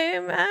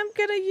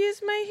gonna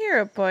use my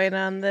hero point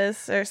on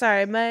this. Or,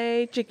 sorry,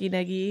 my chicky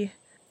nuggy.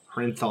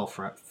 Hrenthal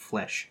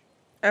flesh.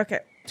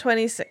 Okay,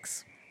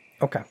 26.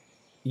 Okay.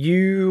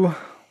 The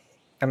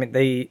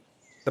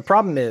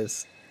problem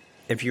is,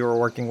 if you were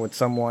working with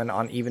someone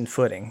on even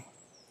footing,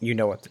 you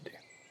know what to do.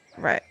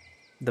 Right.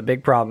 The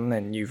big problem,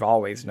 and you've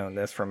always known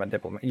this from a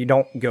diplomat, you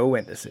don't go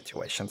into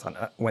situations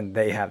when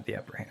they have the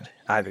upper hand.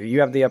 Either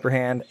you have the upper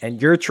hand,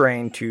 and you're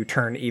trained to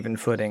turn even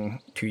footing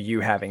to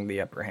you having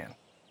the upper hand.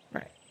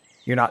 Right.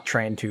 You're not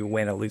trained to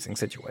win a losing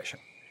situation.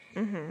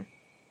 Mm-hmm.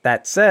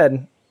 That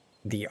said,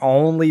 the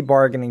only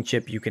bargaining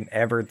chip you can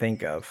ever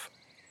think of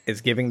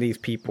is giving these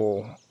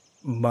people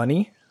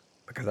money,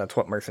 because that's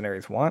what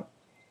mercenaries want,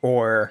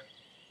 or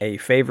a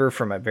favor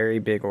from a very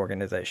big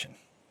organization.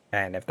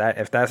 And if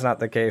that's not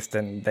the case,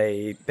 then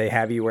they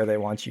have you where they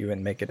want you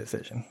and make a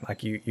decision.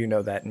 You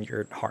know that in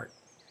your heart.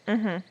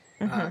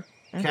 Mm-hmm.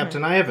 Mm-hmm.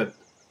 Captain, I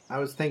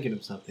was thinking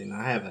of something.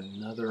 I have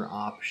another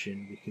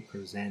option we could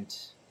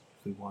present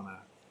if we want to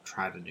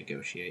try to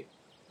negotiate.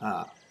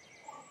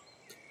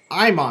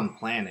 I'm on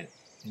planet,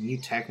 and you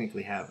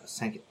technically have a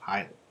second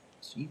pilot,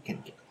 so you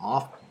can get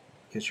off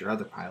because your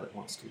other pilot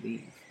wants to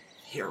leave.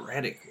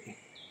 Theoretically,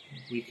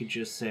 we could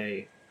just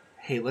say,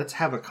 hey, let's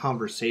have a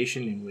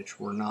conversation in which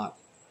we're not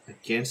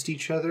against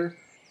each other,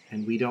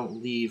 and we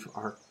don't leave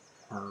our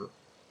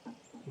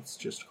let's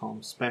just call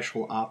him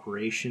special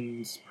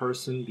operations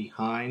person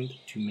behind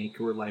to make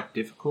your life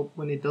difficult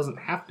when it doesn't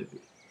have to be.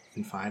 We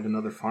can find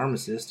another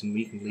pharmacist, and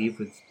we can leave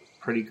with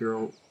Pretty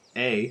Girl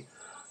A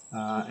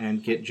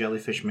and get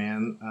Jellyfish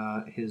Man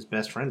his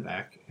best friend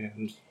back,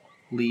 and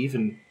leave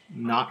and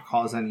not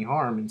cause any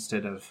harm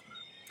instead of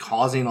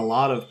causing a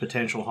lot of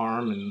potential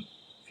harm and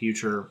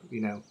future,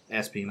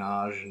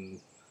 espionage and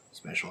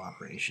special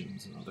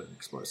operations and other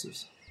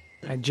explosives.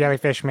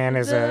 Jellyfish Man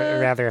is a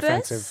rather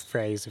offensive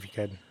phrase, if you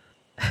could.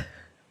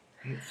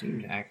 It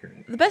seemed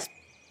accurate. The best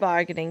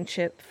bargaining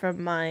chip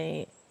from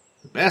my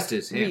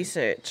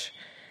research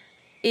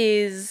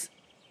is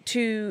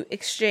to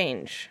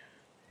exchange.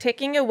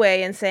 Taking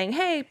away and saying,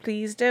 hey,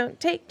 please don't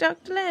take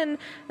Dr. Len,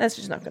 that's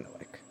just not going to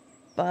work.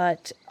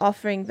 But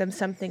offering them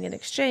something in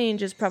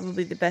exchange is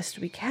probably the best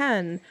we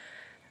can.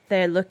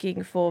 They're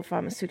looking for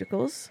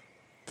pharmaceuticals.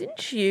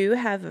 Didn't you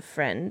have a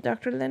friend,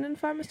 Dr. Len, in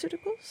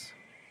pharmaceuticals?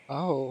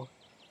 Oh,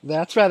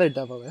 that's rather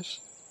devilish.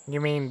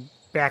 You mean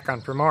back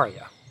on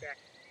Primoria?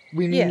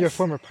 We mean your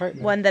former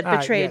partner. One that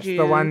betrayed you.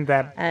 The one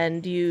that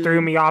and you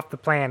threw me off the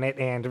planet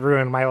and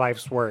ruined my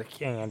life's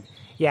work. And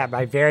yeah,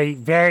 my very,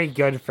 very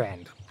good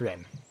friend,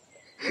 Bryn.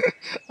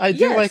 I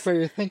do like what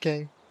you're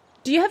thinking.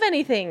 Do you have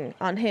anything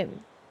on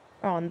him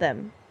or on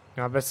them?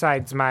 Now,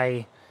 besides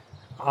my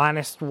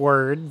honest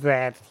word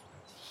that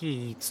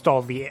he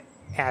stole the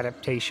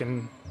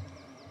adaptation,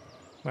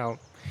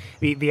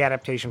 the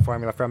adaptation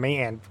formula from me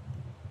and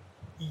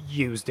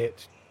used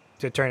it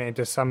to turn it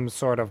into some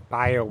sort of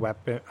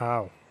bioweapon.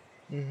 Oh.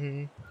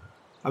 Mm-hmm.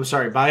 I'm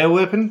sorry,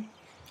 bioweapon?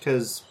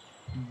 Because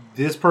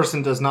this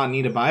person does not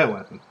need a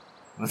bioweapon.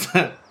 Let's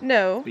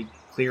be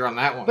clear on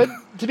that one. But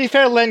to be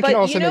fair, Len can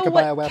also make a bioweapon.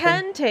 But what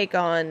can take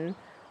on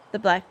the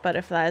black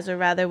butterflies, or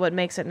rather what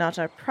makes it not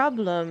our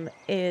problem,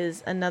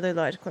 is another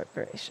large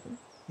corporation.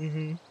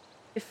 Mm-hmm.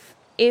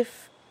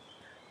 If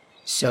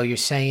So you're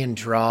saying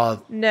draw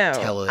No,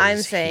 I'm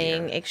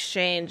saying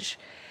exchange.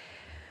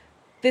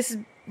 This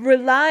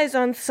relies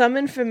on some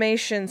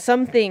information,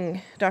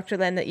 something, Dr.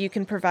 Len, that you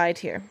can provide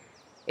here.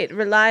 It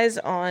relies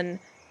on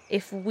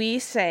if we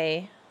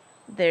say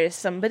there's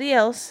somebody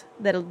else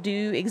that'll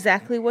do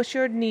exactly what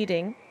you're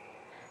needing,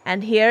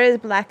 and here is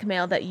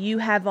blackmail that you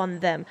have on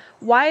them.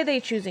 Why are they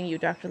choosing you,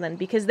 Dr. Len?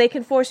 Because they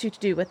can force you to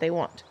do what they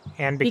want.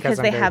 And because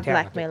they have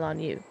talented. blackmail on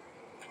you.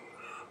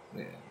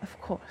 Yeah. Of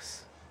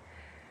course.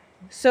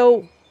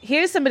 So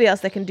here's somebody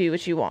else that can do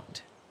what you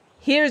want.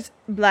 Here's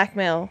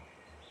blackmail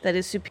that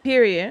is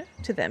superior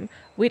to them.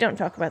 We don't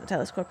talk about the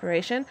Tellus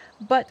Corporation,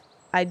 but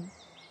I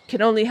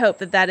can only hope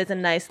that that is a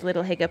nice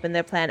little hiccup in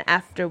their plan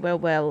after we're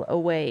well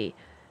away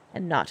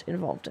and not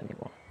involved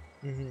anymore.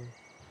 Mm-hmm.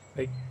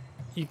 Like,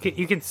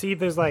 you can see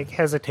there's like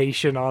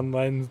hesitation on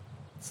Len's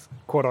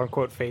quote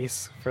unquote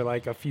face for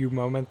like a few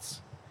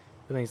moments,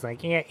 and he's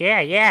like,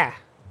 yeah,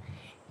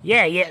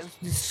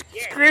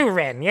 screw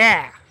Ren,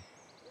 yeah.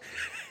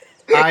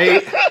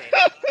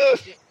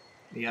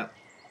 Yep.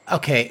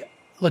 Okay,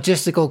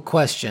 logistical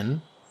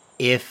question.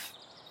 If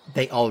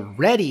they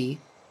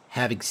already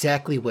have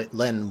exactly what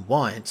Len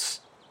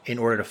wants in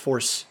order to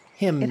force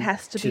him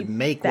to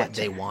make what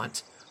they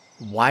want,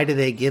 why do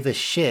they give a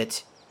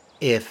shit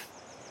if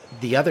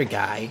the other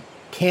guy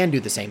can do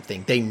the same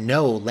thing? They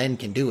know Len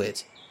can do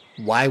it.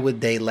 Why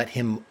would they let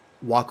him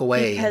walk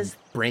away and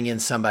bring in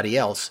somebody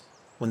else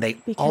when they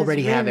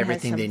already have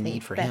everything they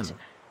need for him?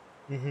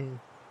 Mm-hmm.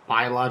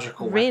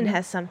 Biological Rin weapon?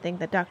 has something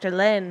that Dr.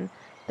 Len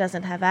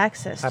doesn't have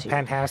access to. A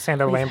penthouse and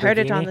a Lamborghini. We've heard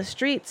it on the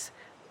streets.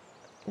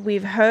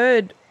 We've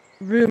heard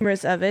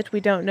rumors of it.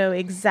 We don't know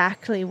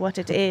exactly what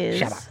it is.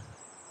 Shut up.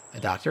 A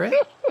doctorate?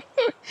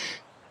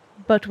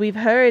 But we've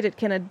heard it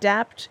can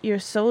adapt your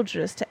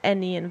soldiers to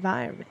any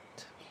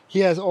environment.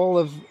 He has all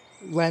of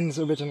Len's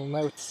original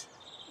notes.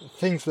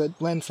 Things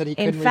that Len said he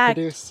couldn't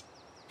reproduce.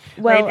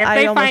 Well, if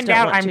they find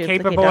out I'm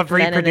capable of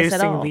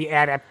reproducing the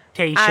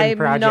adaptation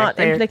project, I'm not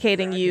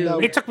implicating you. No.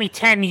 It took me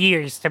 10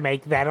 years to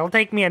make that. It'll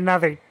take me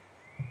another,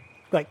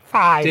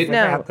 5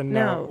 without the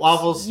note.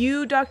 Waffles.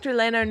 You, Dr.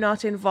 Len, are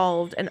not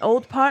involved. An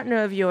old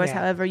partner of yours,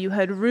 however, you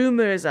heard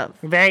rumors of.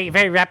 Very,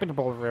 very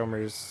reputable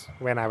rumors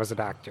when I was a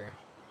doctor.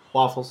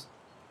 Waffles.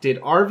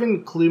 Did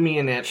Arvin clue me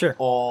in at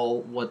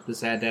all what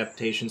this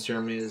adaptation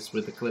serum is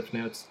with the cliff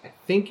notes? I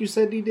think you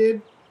said he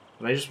did,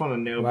 but I just want to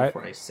know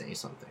before I say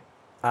something.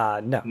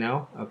 No.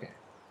 No? Okay.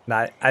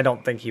 No, I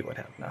don't think he would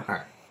have, no. All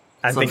right.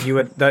 I think you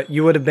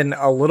would have been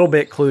a little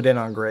bit clued in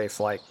on Grace,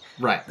 like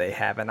they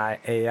have an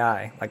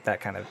AI, like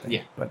that kind of thing.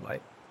 Yeah.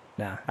 But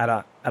no,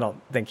 I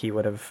don't think he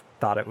would have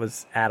thought it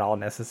was at all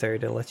necessary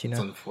to let you know.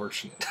 It's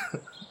unfortunate.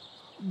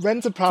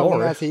 Ren's a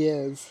problem as he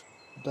is,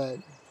 but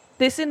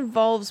this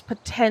involves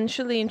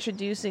potentially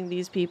introducing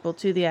these people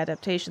to the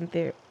adaptation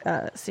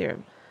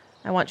serum.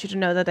 I want you to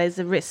know that is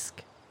a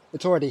risk.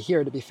 It's already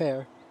here, to be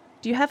fair.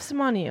 Do you have some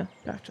on you,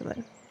 Dr.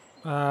 Len?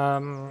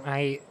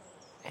 I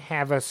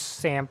have a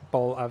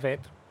sample of it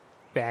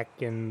back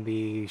in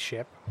the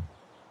ship.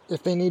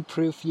 If they need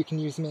proof, you can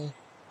use me.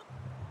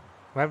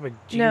 What would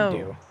you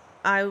do?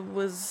 I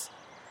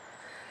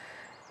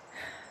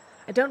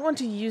don't want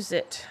to use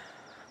it.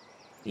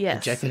 Yes,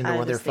 Inject it into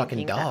one of their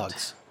fucking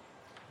dogs.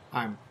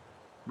 I'm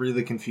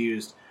really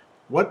confused.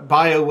 What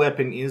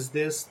bioweapon is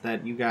this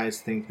that you guys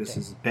think this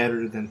is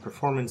better than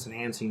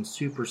performance-enhancing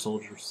super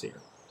soldier serum?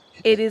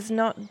 It is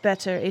not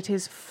better. It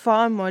is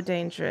far more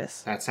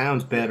dangerous. That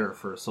sounds better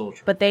for a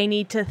soldier. But they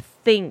need to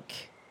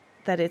think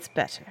that it's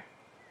better.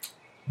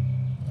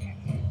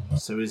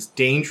 So is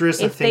dangerous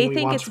a thing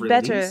we want to release?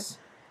 If they think it's better,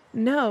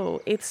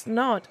 no, it's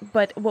not.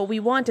 But what we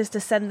want is to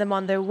send them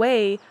on their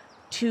way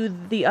to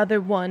the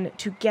other one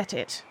to get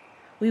it.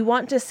 We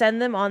want to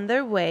send them on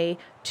their way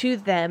to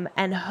them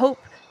and hope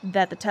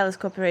that the Tellus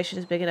Corporation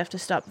is big enough to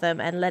stop them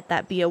and let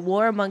that be a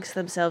war amongst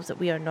themselves that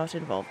we are not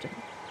involved in.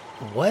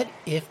 What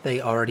if they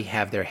already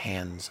have their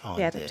hands on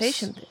the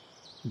adaptation this?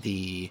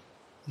 The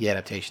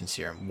adaptation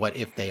serum. What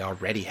if they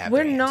already have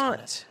their hands on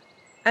it?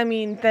 I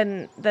mean,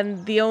 then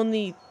the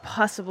only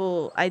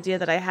possible idea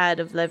that I had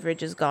of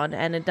leverage is gone,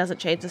 and it doesn't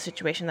change the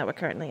situation that we're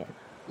currently in.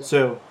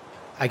 So,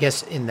 I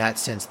guess in that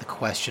sense, the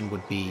question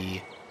would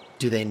be,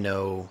 do they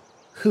know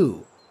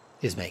who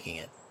is making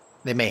it?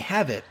 They may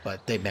have it,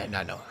 but they may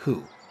not know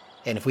who.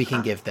 And if we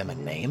can give them a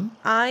name,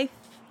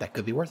 that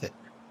could be worth it.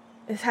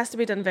 This has to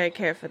be done very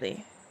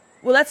carefully.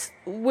 Well,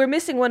 we're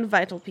missing one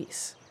vital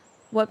piece.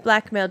 What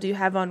blackmail do you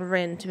have on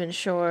Rin to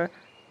ensure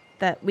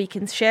that we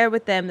can share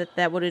with them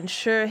that would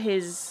ensure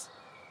his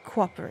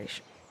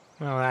cooperation?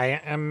 Well,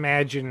 I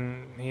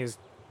imagine his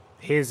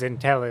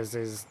intel is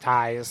his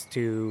ties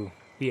to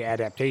the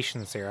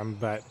adaptation serum,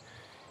 but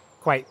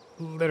quite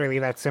literally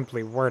that's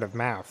simply word of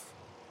mouth.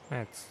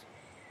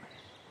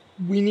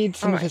 We need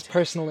some of his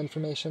personal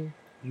information.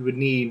 You would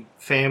need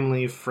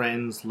family,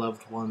 friends,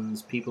 loved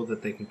ones, people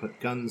that they can put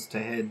guns to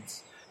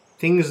heads,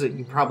 things that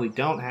you probably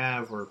don't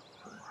have or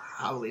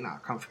probably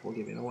not comfortable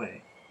giving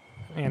away.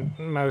 And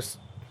most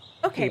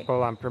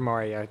people on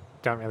Primoria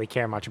don't really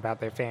care much about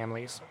their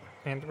families,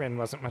 and Rin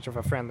wasn't much of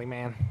a friendly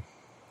man.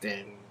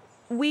 Then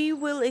we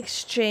will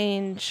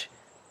exchange.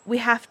 We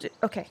have to.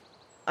 Okay.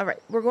 All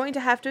right. We're going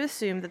to have to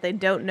assume that they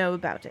don't know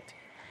about it.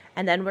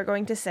 And then we're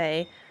going to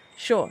say,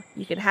 sure,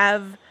 you can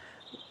have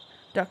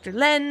Dr.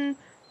 Len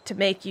to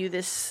make you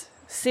this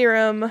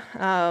serum,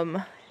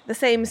 the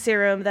same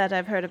serum that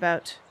I've heard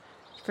about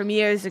from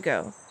years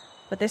ago.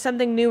 But there's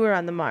something newer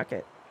on the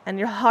market, and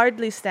you'll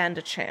hardly stand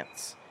a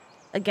chance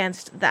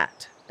against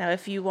that. Now,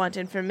 if you want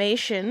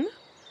information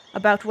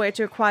about where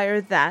to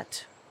acquire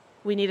that,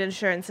 we need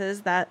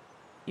assurances that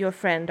your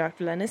friend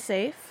Dr. Len is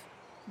safe.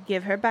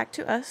 Give her back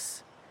to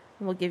us,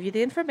 and we'll give you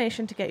the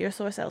information to get your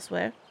source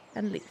elsewhere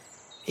and leave.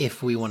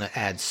 If we want to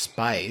add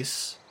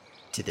spice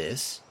to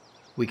this,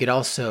 we could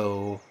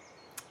also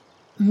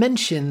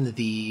mention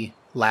the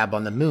lab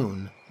on the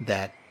moon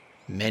that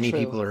many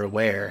people are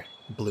aware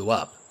blew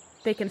up.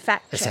 They can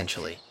fact check.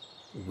 Essentially.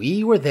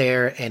 We were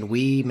there, and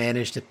we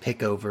managed to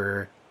pick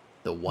over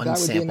the one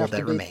sample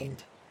that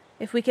remained.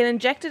 If we can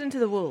inject it into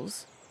the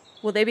wolves,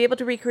 will they be able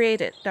to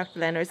recreate it, Dr.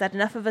 Len, or is that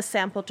enough of a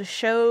sample to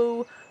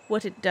show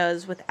what it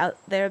does without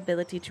their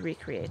ability to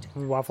recreate?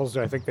 Waffles,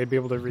 do I think they'd be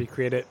able to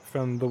recreate it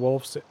from the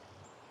wolves?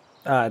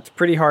 It's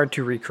pretty hard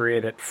to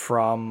recreate it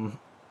from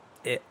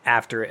it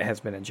after it has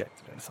been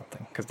injected into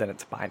something, because then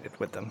it's binded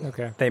with them.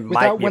 Okay. They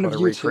might be able to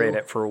recreate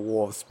it for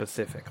wolves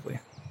specifically,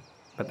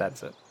 but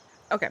that's it.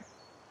 Okay.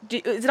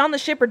 Is it on the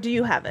ship, or do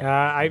you have it?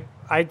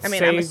 I'd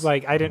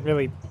say, I didn't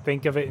really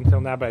think of it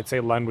until now, but I'd say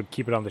Len would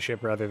keep it on the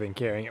ship rather than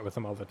carrying it with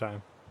him all the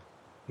time.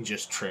 He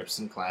just trips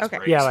and class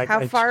breaks. Yeah,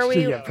 how far are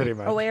we? Pretty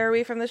much. Away are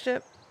we from the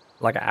ship?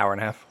 Like an hour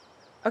and a half.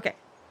 Okay.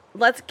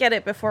 Let's get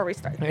it before we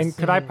start this. And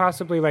could I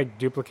possibly,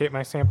 duplicate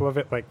my sample of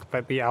it?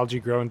 Let the algae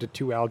grow into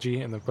 2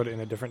 algae and then put it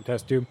in a different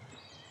test tube?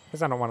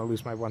 Because I don't want to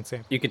lose my one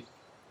sample.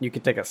 You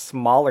could take a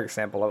smaller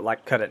sample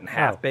of cut it in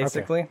half,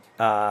 basically.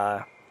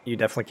 Okay. You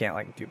definitely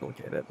can't,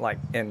 duplicate it,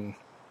 in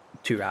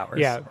 2 hours.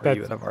 Yeah, or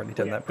you would have already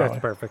done that, probably.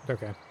 That's perfect,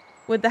 okay.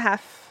 Would the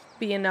half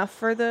be enough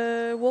for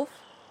the wolf?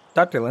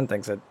 Dr. Lin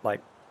thinks it,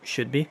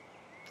 should be,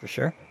 for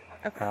sure.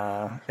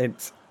 Okay.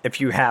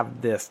 If you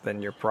have this,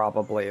 then you're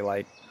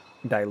probably,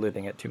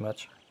 diluting it too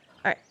much.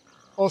 All right.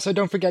 Also,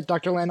 don't forget,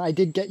 Dr. Len, I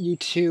did get you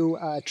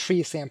 2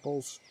 tree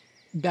samples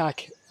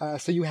back,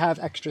 so you have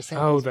extra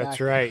samples back.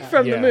 Right.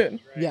 From the moon.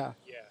 Yeah.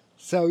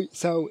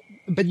 So,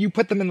 but you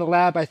put them in the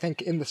lab, I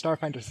think, in the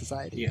Starfinder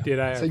Society. Yeah. Did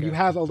I? So you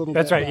have a little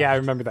That's bit right, yeah, I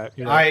remember that.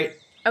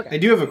 I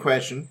do have a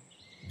question.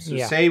 So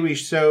say we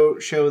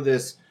show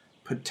this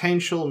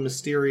potential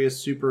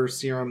mysterious super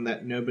serum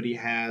that nobody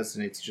has,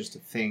 and it's just a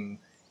thing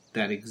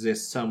that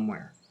exists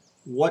somewhere.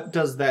 What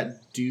does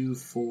that do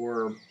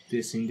for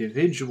this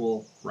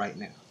individual right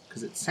now?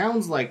 Because it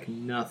sounds like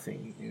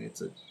nothing, and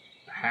it's a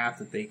path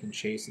that they can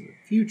chase in the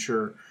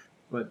future,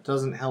 but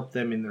doesn't help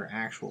them in their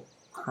actual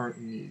current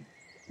need.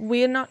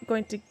 We're not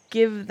going to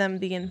give them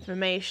the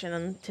information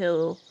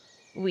until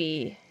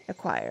we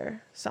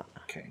acquire Sana.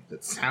 Okay,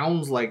 that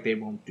sounds like they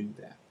won't do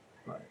that,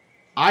 but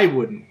I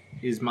wouldn't,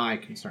 is my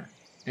concern.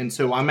 And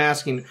so I'm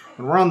asking,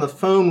 when we're on the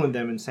phone with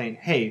them and saying,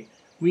 hey,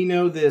 we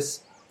know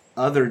this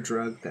other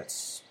drug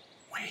that's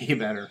way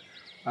better.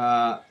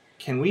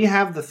 Can we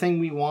have the thing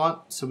we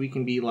want so we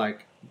can be,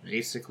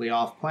 basically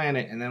off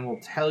planet, and then we'll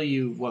tell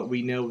you what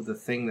we know of the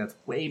thing that's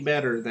way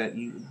better, then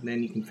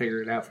you can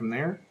figure it out from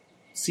there?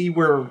 See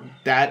where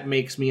that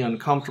makes me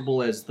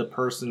uncomfortable as the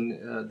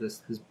person,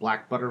 this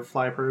black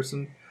butterfly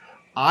person?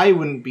 I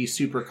wouldn't be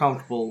super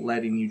comfortable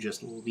letting you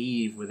just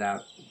leave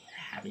without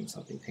having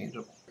something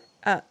tangible.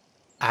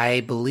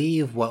 I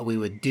believe what we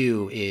would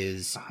do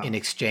is, in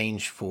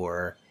exchange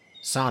for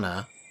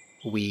Sana,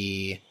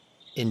 we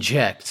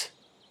inject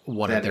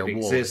one of their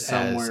wolves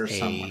as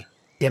a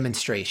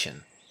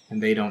demonstration.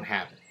 And they don't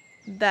have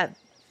it. That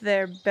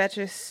they're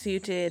better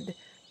suited,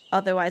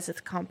 otherwise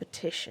it's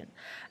competition.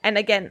 And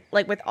again,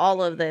 with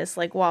all of this,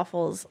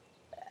 Waffles,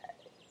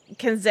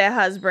 can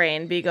Zeha's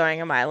brain be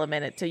going a mile a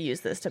minute to use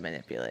this to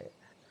manipulate?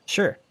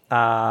 Sure.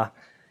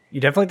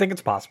 You definitely think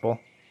it's possible.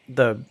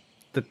 The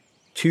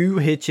 2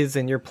 hitches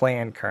in your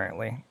plan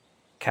currently,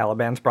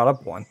 Caliban's brought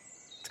up 1.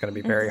 It's going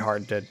to be very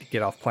hard to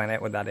get off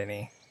planet without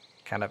any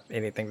kind of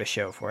anything to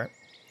show for it.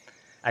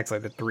 Actually,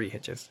 the 3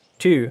 hitches.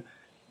 2,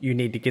 you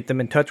need to get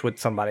them in touch with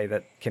somebody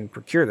that can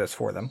procure this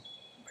for them,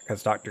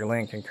 because Dr.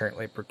 Lin can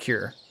currently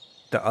procure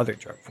the other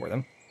drug for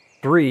them.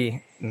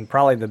 3, and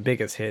probably the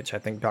biggest hitch I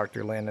think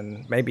Dr. Lin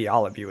and maybe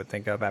all of you would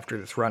think of after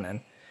this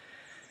run-in,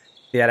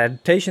 the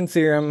adaptation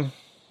serum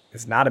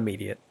is not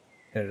immediate,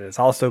 and it is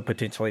also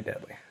potentially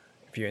deadly.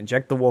 If you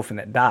inject the wolf and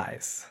it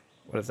dies,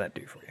 what does that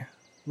do for you?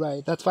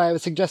 Right, that's why I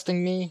was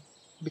suggesting me,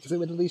 because it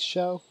would at least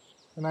show,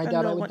 and I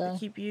doubt I would die. Want to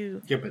keep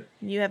you. Yeah, but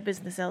you have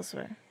business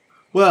elsewhere.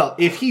 Well,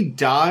 if he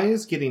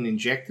dies getting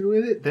injected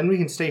with it, then we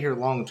can stay here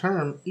long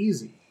term,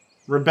 easy.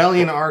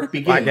 Rebellion arc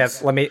begins. Well, I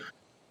guess let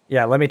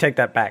me take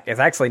that back. It's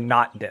actually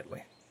not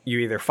deadly. You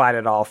either fight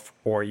it off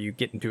or you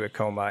get into a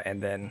coma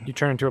and then you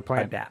turn into a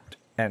plant. Adapt.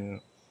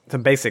 And so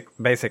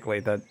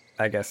basically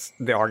I guess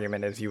the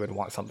argument is you would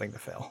want something to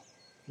fail.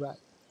 Right.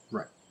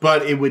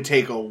 But it would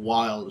take a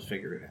while to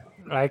figure it out.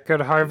 I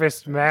could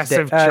harvest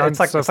massive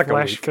chunks of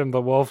flesh from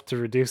the wolf to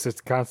reduce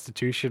its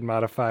constitution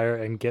modifier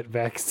and get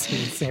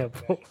vaccine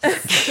samples.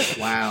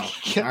 Wow.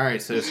 All right,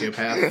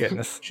 sociopath.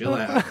 Goodness. Chill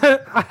out.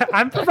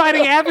 I'm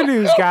providing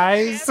avenues,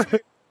 guys.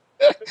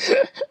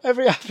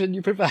 Every option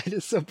you provide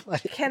is so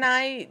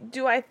bloody.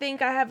 Do I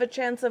think I have a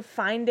chance of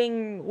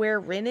finding where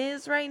Rin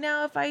is right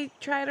now if I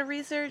try to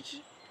research?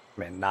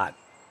 I mean, not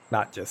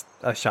just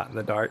a shot in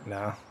the dark,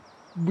 no.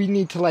 We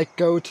need to,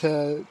 go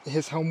to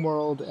his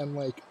homeworld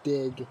and,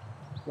 dig.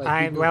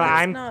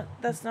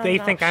 That's not they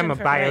an think I'm a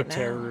option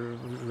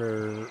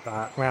for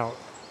bioterror.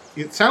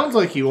 It sounds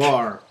like you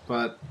are,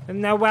 but...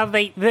 No,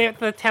 the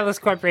Tellus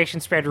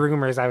Corporation spread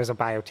rumors I was a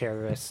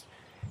bioterrorist.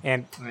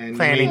 And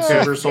planning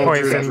super to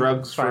soldier poison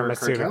drugs for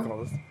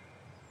pharmaceuticals.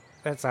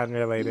 That's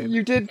unrelated.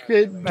 You did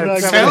create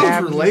drugs.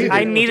 Sounds related.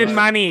 I needed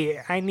money.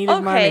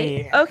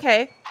 Money.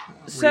 Okay.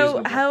 So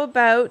Reasonable. how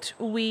about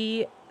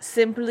we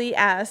simply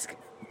ask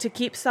to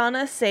keep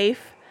Sana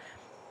safe,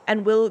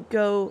 and we'll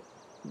go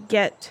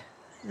get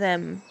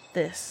them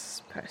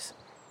this person.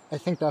 I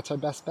think that's our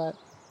best bet.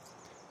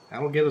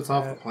 That'll get us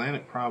off the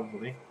planet,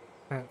 probably.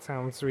 That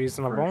sounds For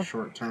reasonable.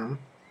 short term.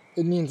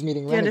 It means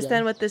meeting Do you Ren understand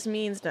again. what this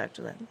means,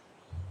 Dr. Lin?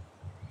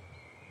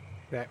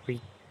 That we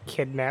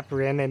kidnap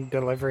Rin and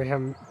deliver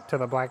him to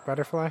the Black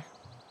Butterfly?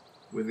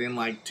 Within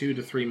 2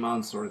 to 3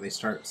 months, or they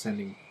start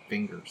sending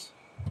fingers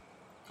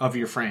of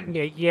your friend.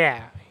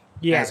 Yeah.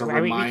 As a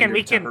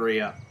reminder to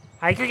hurry up.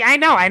 I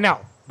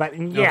know. But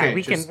yeah,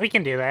 Okay, we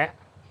can do that.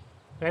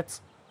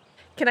 That's...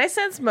 Can I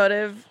sense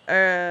motive,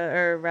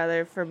 or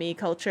rather for me,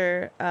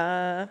 culture,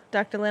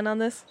 Dr. Lin on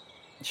this?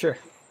 Sure.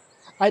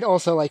 I'd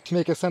also like to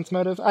make a sense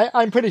motive.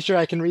 I'm pretty sure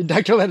I can read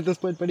Dr. Len at this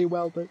point pretty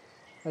well, but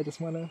I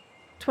just want to...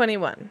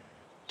 21.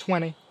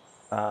 20.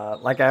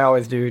 Like I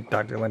always do,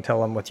 Dr. Lin,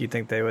 tell them what you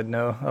think they would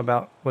know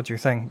about what you're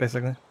saying,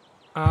 basically.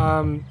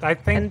 I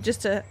think... And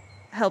just to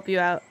help you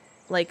out,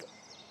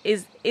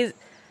 is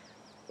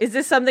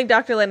this something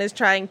Dr. Lin is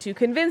trying to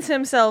convince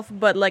himself,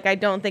 but, I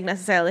don't think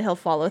necessarily he'll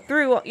follow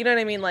through? You know what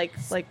I mean? Like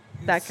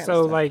that kind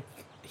of stuff.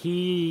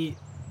 He...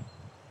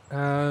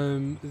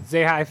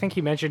 Zeha, I think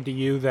he mentioned to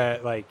you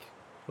that,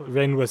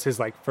 Rin was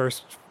his,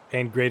 first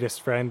and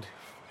greatest friend,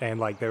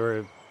 and, they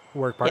were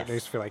work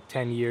partners for,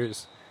 10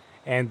 years,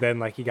 and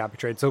then, he got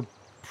betrayed. So,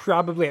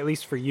 probably, at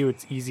least for you,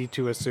 it's easy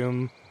to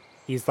assume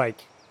he's,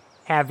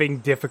 having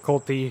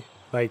difficulty,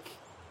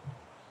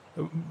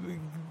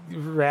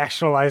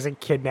 rationalizing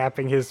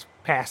kidnapping his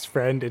past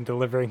friend and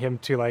delivering him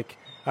to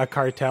a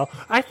cartel.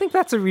 I think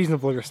that's a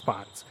reasonable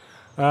response.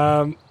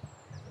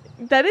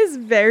 That is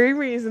very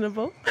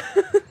reasonable.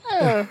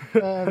 No.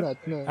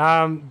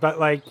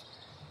 But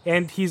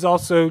and he's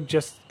also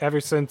just ever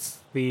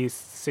since the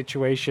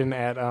situation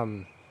at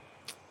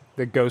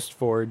the Ghost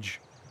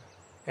Forge,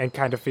 and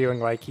kind of feeling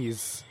like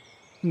he's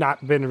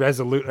not been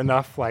resolute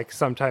enough.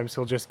 Sometimes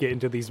he'll just get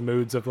into these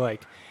moods of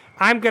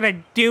I'm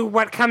gonna do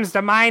what comes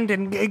to mind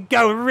and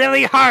go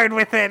really hard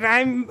with it.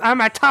 I'm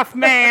a tough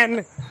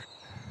man.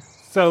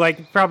 So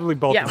probably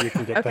both of you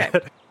can get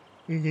that.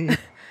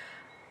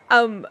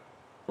 Mm-hmm.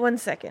 1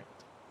 second,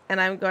 and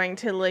I'm going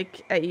to look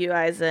at you,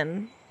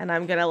 Eisen, and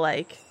I'm gonna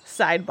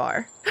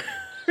sidebar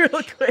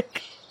real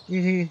quick.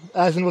 Mm-hmm.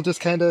 Eisen will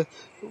just kind of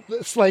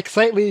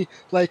slightly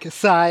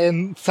sigh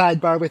and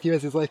sidebar with you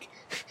as he's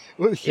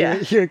well,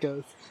 here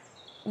goes.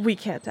 We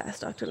can't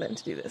ask Dr. Lin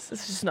to do this.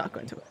 It's just not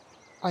going to work.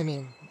 I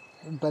mean,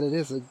 but it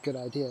is a good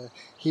idea.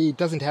 He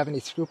doesn't have any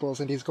scruples,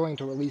 and he's going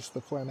to release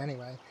the form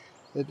anyway.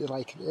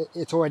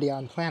 It's already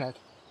on planet.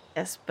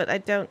 Yes, but I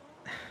don't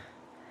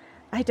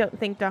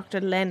think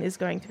Dr. Lin is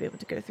going to be able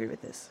to go through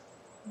with this.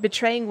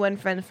 Betraying one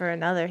friend for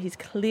another, he's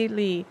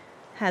clearly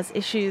has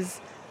issues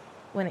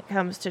when it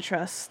comes to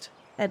trust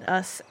and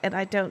us, and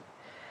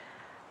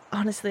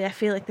honestly, I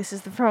feel like this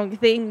is the wrong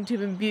thing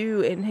to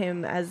imbue in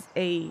him as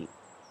a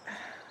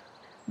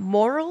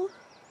moral.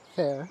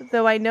 Fair.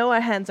 Though I know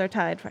our hands are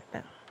tied right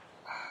now.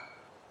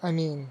 I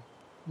mean,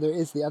 there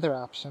is the other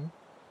option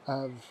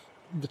of,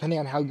 depending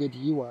on how good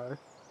you are,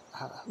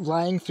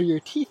 lying through your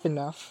teeth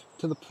enough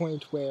to the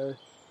point where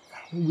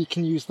we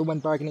can use the one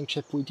bargaining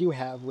chip we do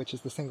have, which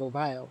is the single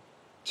vial,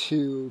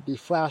 to be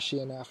flashy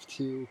enough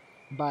to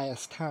buy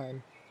us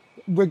time.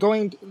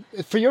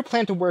 For your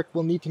plan to work,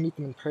 we'll need to meet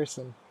them in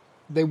person.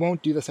 they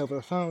won't do this over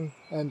the phone.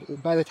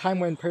 And by the time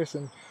we're in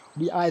person,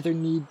 we either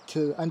need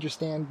to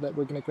understand that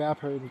we're going to grab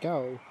her and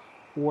go,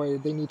 or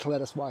they need to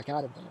let us walk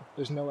out of there.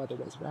 There's no other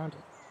ways around it.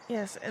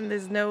 Yes, and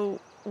there's no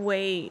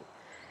way.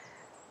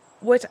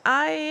 What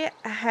I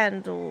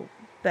handle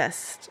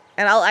best,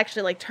 and I'll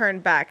actually turn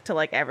back to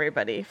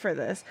everybody for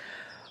this.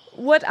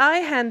 What I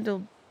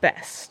handle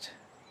best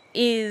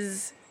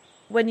is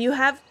when you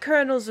have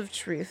kernels of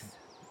truth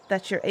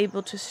that you're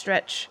able to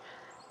stretch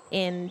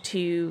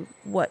into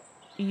what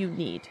you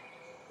need.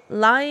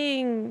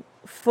 Lying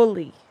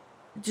fully,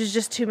 there's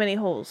just too many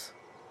holes,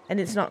 and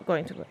it's not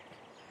going to work.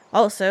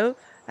 Also,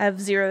 I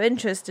have zero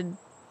interest in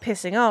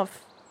pissing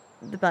off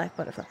the black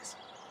butterflies.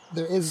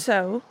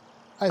 So,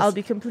 I'll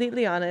be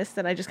completely honest,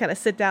 and I just kind of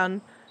sit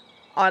down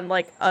on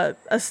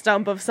a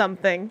stump of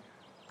something.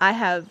 I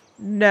have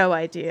no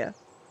idea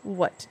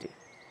what to do.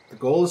 The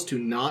goal is to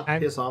not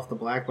piss off the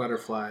black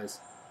butterflies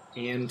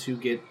and to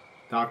get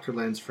Dr.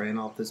 Len's friend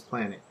off this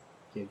planet.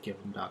 Give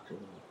him Dr.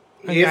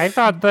 Len. I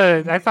thought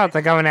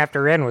the going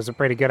after Ren was a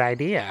pretty good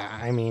idea.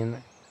 I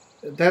mean,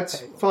 that's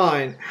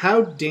fine.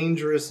 How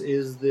dangerous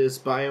is this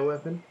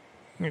bioweapon?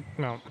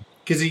 No,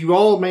 because you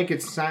all make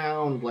it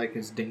sound like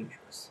it's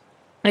dangerous.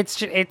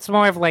 It's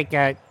more of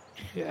a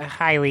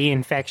highly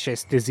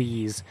infectious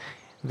disease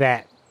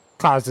that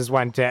causes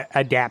one to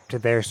adapt to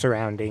their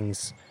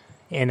surroundings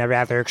in a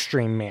rather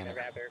extreme manner.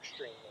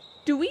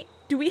 Do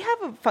we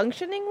have a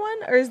functioning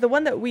one, or is the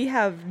one that we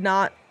have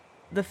not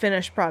the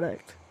finished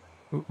product?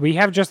 We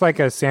have just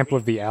a sample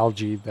of the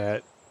algae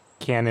that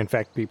can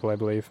infect people, I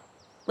believe.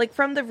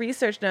 From the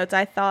research notes,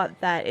 I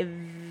thought that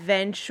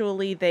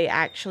eventually they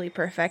actually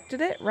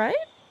perfected it, right?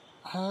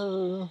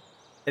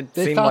 It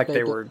seemed like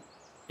they were.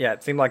 Yeah,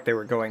 it seemed like they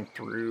were going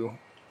through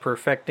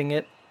perfecting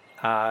it.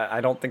 I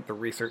don't think the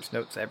research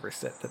notes ever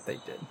said that they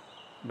did.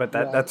 But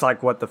that's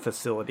what the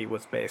facility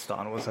was based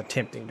on, was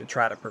attempting to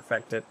try to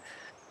perfect it.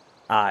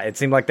 It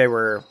seemed like they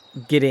were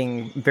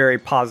getting very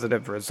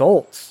positive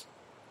results,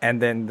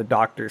 and then the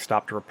doctor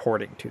stopped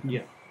reporting to them.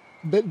 Yeah.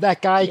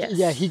 That guy,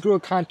 he grew a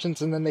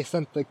conscience, and then they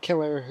sent the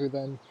killer who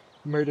then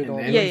murdered all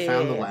of them. And then we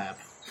found the lab.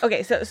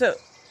 Okay,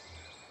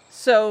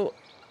 so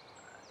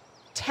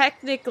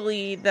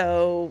technically,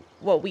 though,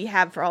 what we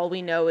have for all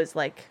we know is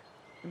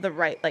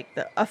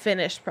a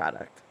finished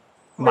product.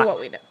 For what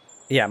we know.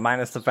 Yeah,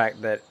 minus the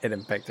fact that it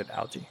infected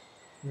algae.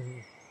 Mm-hmm.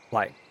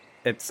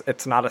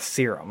 It's not a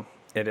serum.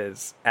 It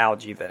is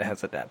algae that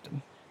has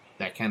adapted.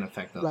 That can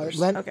affect others.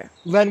 Right.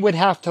 Len would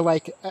have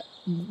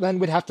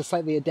to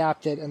slightly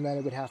adapt it, and then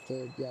it would have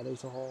to. Yeah,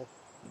 there's a whole.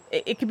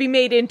 It could be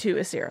made into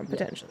a serum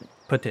potentially.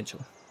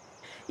 Potentially.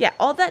 Yeah,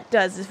 all that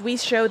does is we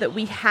show that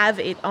we have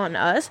it on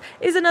us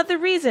is another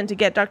reason to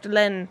get Dr.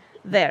 Len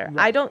there.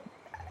 Right. I don't.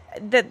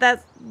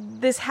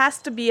 This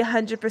has to be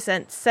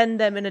 100% send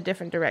them in a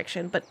different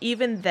direction. But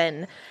even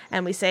then,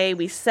 and we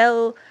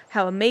sell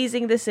how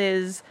amazing this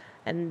is.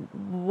 And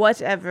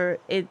whatever,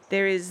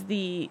 there is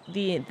the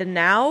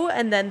now,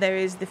 and then there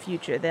is the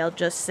future. They'll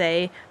just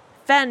say,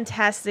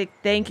 fantastic,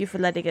 thank you for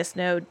letting us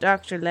know,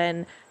 Dr.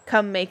 Len,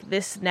 come make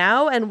this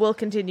now, and we'll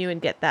continue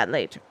and get that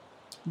later.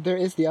 There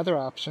is the other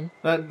option.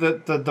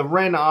 The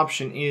Ren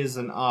option is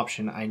an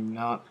option. I'm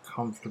not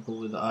comfortable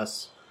with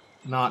us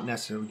not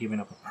necessarily giving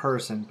up a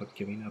person, but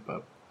giving up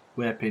a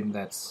weapon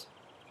that's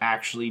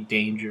actually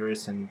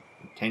dangerous and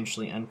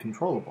potentially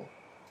uncontrollable.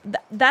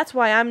 That's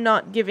why I'm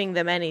not giving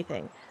them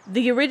anything.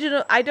 The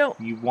original, I don't...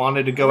 You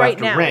wanted to go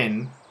after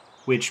Ren,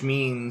 which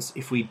means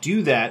if we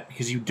do that,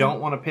 because you don't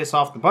want to piss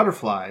off the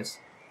butterflies,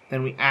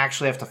 then we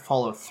actually have to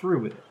follow through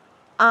with it.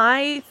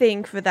 I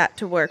think for that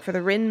to work, for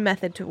the Rin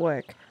method to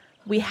work,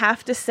 we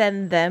have to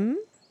send them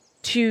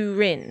to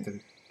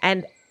Rin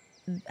and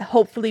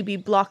hopefully be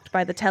blocked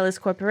by the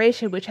Tellus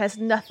Corporation, which has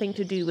nothing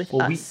to do with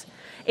us.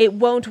 It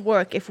won't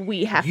work if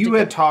we have to You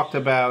had talked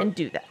about and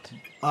do that.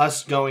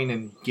 Us going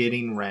and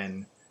getting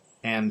Ren,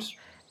 and...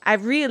 I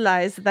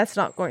realize that that's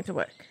not going to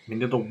work. I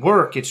mean, it'll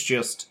work, it's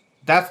just...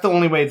 That's the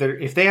only way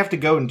if they have to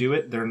go and do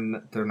it, they're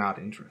not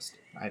interested.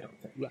 I don't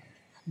think. Right.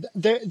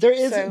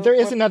 There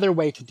is another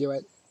way to do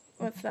it.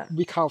 What's that?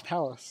 We call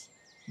Tellus.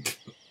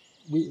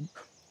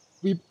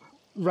 we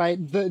right.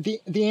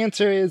 The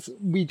answer is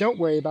we don't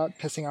worry about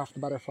pissing off the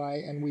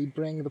butterfly, and we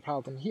bring the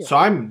problem here. So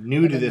I'm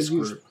new to this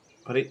group,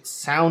 but it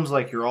sounds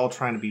like you're all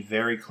trying to be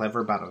very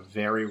clever about a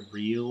very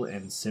real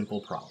and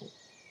simple problem.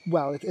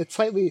 Well, it's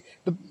slightly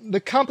the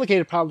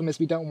complicated problem is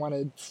we don't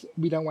want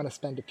to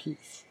spend a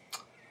piece.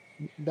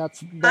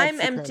 That's I'm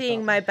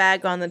emptying my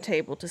bag on the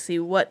table to see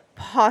what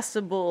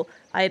possible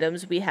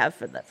items we have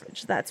for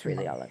leverage. That's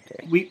really all I'm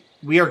doing.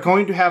 We are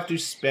going to have to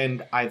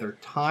spend either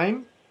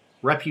time,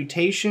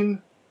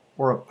 reputation,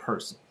 or a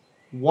person.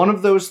 One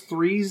of those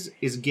threes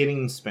is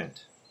getting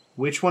spent.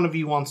 Which one of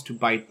you wants to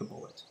bite the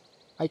bullet?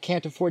 I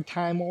can't afford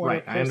time or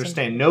right. I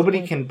understand.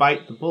 Nobody can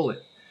bite the bullet.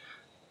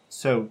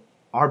 So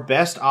our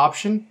best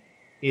option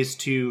is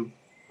to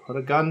put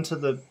a gun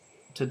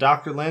to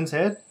Dr. Len's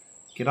head,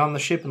 get on the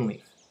ship and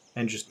leave.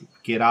 And just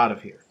get out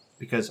of here.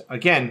 Because,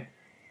 again,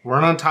 we're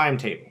on a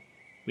timetable.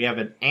 We have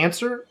an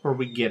answer or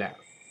we get out.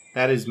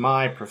 That is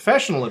my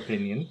professional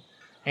opinion.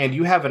 And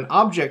you have an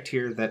object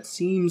here that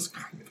seems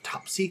kind of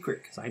top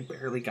secret, because I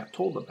barely got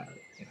told about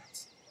it.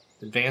 It's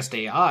advanced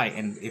AI,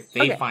 and if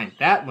they find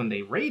that when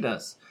they raid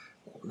us,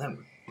 well, then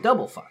we're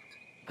double fucked.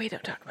 We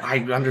don't talk about I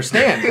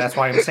understand. That's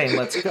why I'm saying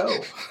let's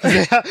go.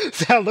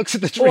 Zah looks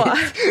at the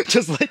tree,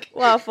 just like...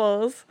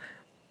 Waffles.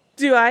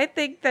 Do I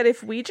think that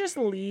if we just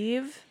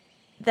leave,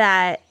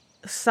 that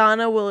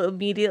Sana will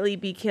immediately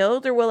be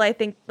killed, or will I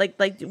think like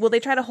will they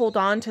try to hold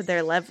on to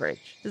their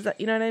leverage? Does that,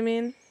 you know what I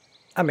mean?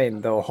 I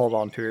mean, they'll hold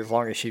on to her as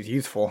long as she's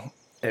useful.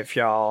 If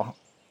y'all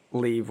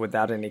leave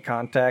without any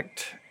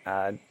contact,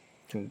 I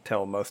can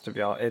tell most of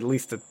y'all, at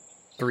least the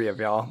 3 of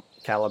y'all,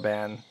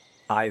 Caliban,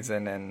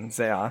 Eisen, and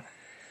Zea.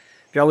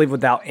 If y'all leave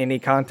without any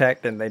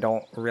contact and they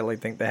don't really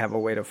think they have a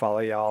way to follow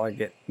y'all or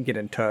get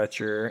in touch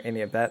or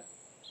any of that,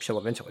 she'll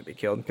eventually be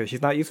killed because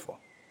she's not useful.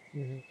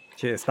 Mm-hmm.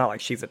 It's not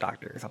like she's a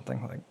doctor or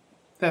something. Like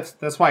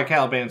that's why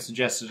Caliban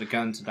suggested a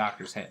gun to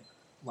Doctor's head.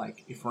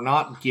 Like, if we're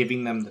not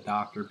giving them the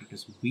doctor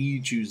because we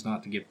choose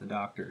not to give the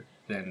doctor,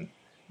 then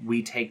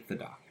we take the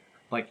doctor.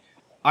 Like,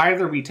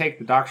 either we take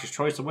the doctor's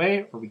choice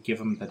away or we give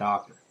them the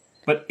doctor.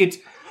 But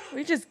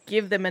we just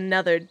give them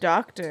another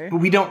doctor. But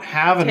we don't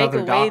have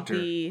another doctor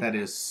that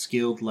is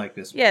skilled like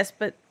this. Yes,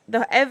 but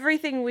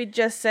everything we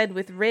just said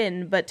with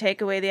Rin, but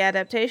take away the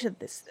adaptation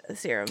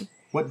serum.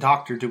 What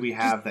doctor do we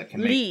have that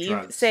can make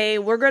drugs? Say,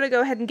 we're going to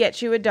go ahead and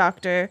get you a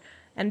doctor,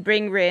 and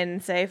bring Rin,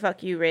 say,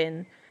 fuck you,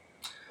 Rin.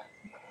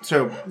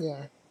 So...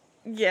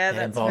 Yeah,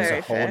 that involves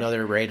a whole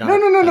other raid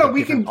on No.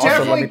 We can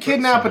definitely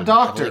kidnap a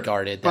doctor.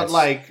 But,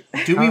 like,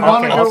 do we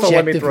want to go... Also,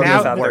 let me throw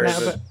this out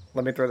there.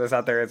 Let me throw this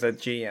out there as a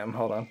GM.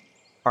 Hold on.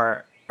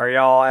 Are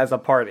y'all as a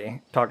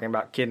party talking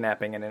about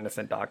kidnapping an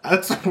innocent doctor?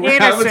 That's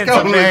innocent.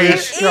 A very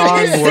strong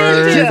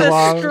word. Is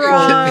a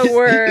strong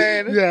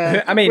word.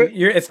 Yeah. I mean,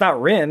 it's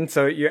not Rin,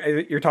 so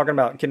you're talking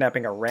about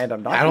kidnapping a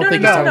random doctor. I don't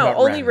think no,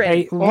 only Rin.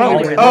 Hey, no,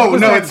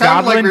 it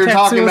sounded like we were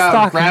talking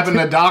about grabbing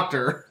a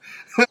doctor.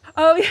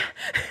 Oh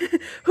yeah.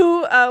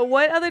 Who?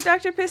 What other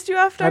doctor pissed you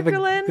off, Dr.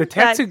 Lin? The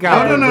Tetsu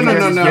guy. No.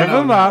 Give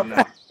him up.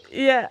 No.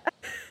 Yeah.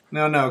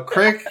 No.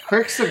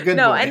 Crick's a good boy.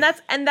 No, and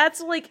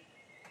that's like.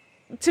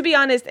 To be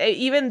honest,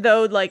 even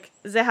though, like,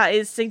 Zeha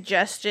is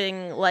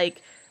suggesting,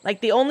 like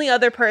the only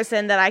other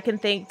person that I can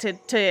think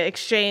to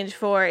exchange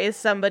for is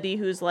somebody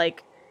who's,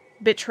 like,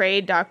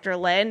 betrayed Dr.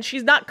 Len,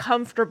 she's not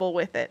comfortable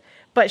with it.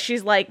 But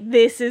she's like,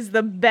 this is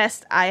the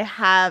best I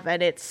have,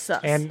 and it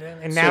sucks. And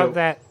now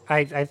that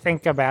I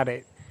think about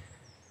it,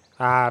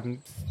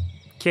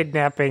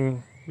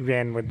 kidnapping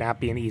Ren would not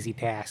be an easy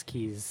task.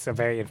 He's a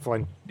very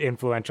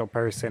influential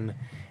person,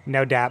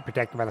 no doubt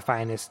protected by the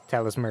finest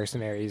Tellus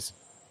mercenaries.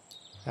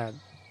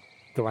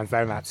 The ones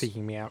that are not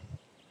seeking me out.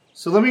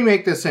 So let me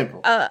make this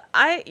simple.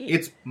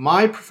 It's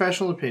my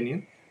professional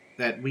opinion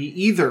that we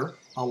either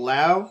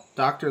allow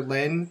Dr.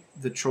 Len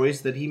the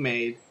choice that he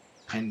made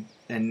and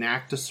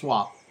enact a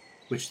swap,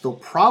 which they'll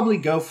probably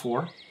go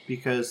for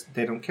because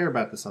they don't care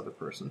about this other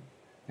person,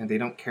 and they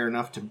don't care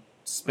enough to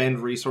spend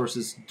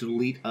resources to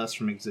delete us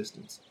from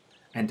existence.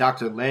 And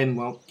Dr. Len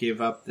won't give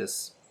up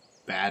this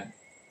bad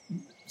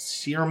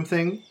serum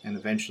thing, and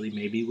eventually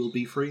maybe we'll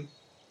be free.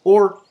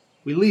 Or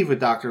we leave with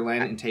Dr.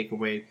 Len and take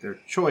away their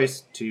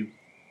choice to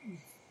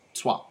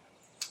swap.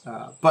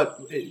 But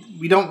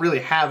we don't really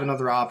have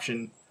another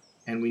option,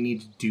 and we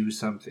need to do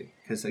something.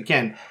 Because,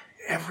 again,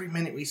 every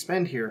minute we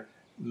spend here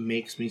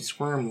makes me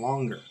squirm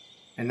longer.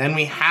 And then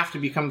we have to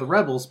become the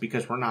rebels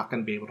because we're not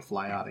going to be able to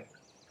fly out of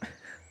here.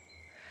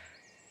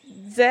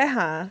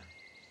 Zeha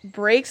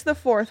breaks the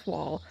fourth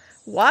wall,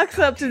 walks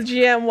up to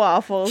GM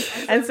Waffles,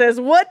 and says,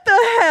 "What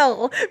the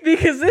hell?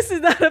 Because this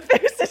is not a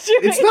fair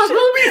situation. It's not going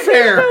to be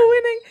fair. There's no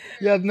winning."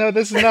 Yeah, no,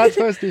 this is not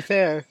supposed to be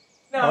fair.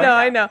 No,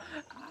 I know.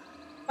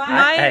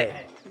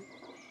 Hey,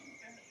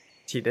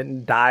 she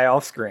didn't die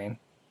off screen.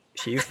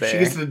 She's there. She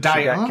gets to die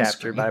she got on captured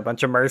screen. by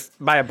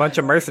a bunch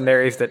of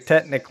mercenaries that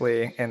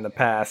technically, in the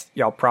past,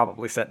 y'all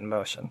probably set in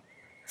motion.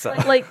 So,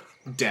 like,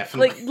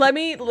 definitely.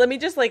 Like, let me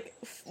just, like,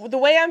 the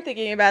way I'm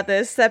thinking about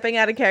this, stepping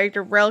out of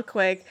character real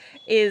quick,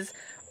 is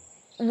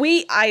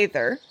we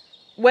either,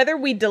 whether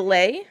we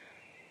delay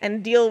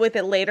and deal with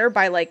it later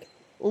by, like,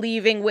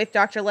 leaving with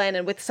Dr. Len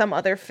and with some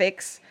other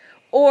fix,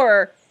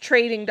 or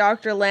trading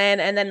Dr. Len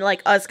and then,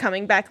 like, us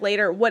coming back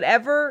later,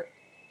 whatever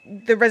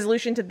the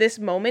resolution to this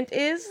moment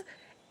is,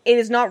 it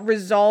is not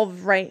resolved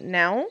right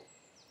now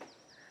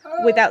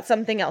without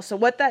something else. So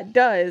what that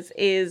does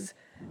is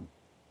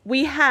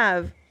we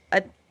have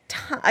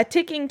a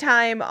ticking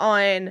time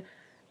on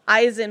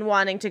Eisen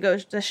wanting to go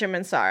to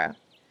Shimansara.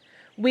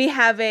 We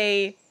have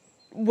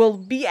we'll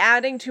be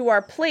adding to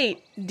our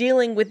plate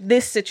dealing with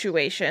this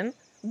situation,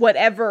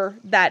 whatever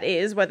that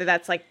is, whether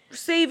that's like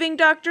saving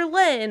Dr.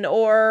 Len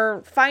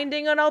or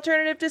finding an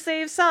alternative to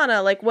save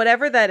Sana, like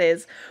whatever that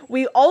is.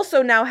 We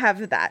also now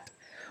have that.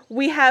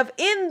 We have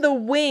in the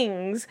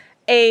wings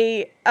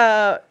a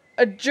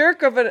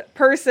jerk of a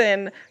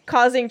person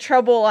causing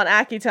trouble on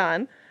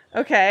Akitan,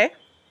 okay?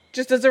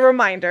 Just as a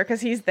reminder,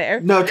 because he's there.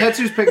 No,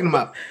 Tetsu's picking him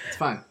up. It's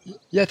fine.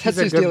 Yeah,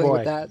 Tetsu's dealing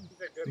with that.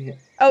 Yeah.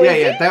 Oh,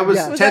 yeah. That was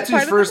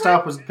Tetsu's first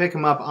stop was to pick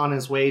him up on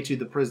his way to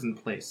the prison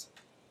place.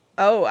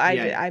 Oh,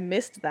 I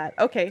missed that.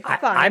 Okay, fine.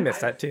 I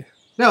missed that too.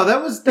 No,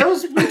 that was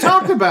we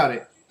talked about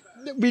it.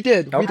 We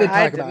did. We did talk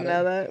I about didn't it.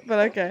 know that, but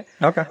okay.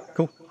 Okay,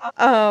 cool.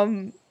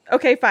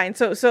 Okay, fine.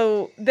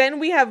 So then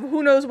we have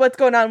who knows what's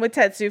going on with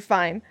Tetsu.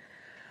 Fine.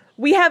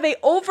 We have a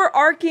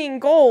overarching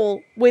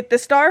goal with the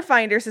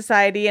Starfinder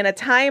Society and a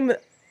time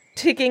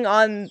ticking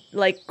on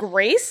like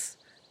Grace,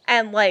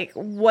 and like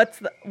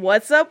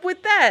what's up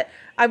with that?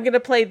 I'm gonna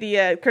play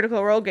the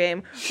Critical Role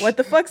game. What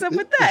the fuck's up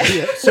with that?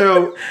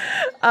 So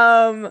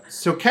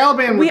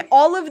Caliban.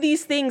 All of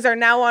these things are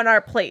now on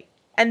our plate,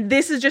 and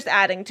this is just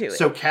adding to it.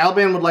 So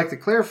Caliban would like to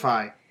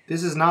clarify: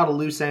 this is not a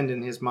loose end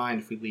in his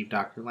mind if we leave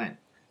Dr. Len.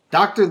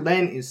 Dr.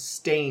 Len is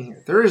staying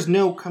here. There is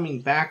no coming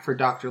back for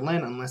Dr.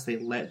 Len unless they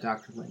let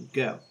Dr. Len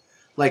go.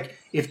 Like,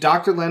 if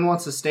Dr. Len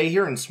wants to stay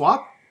here and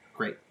swap,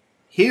 great.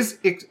 His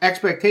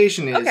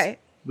expectation is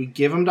we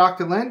give him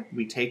Dr. Len,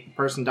 we take the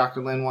person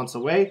Dr. Len wants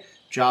away,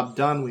 job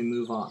done, we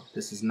move on.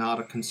 This is not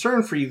a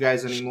concern for you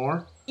guys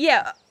anymore.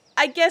 Yeah,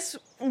 I guess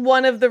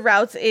one of the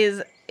routes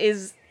is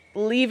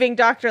leaving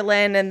Dr.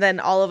 Len and then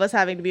all of us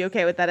having to be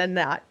okay with that and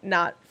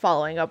not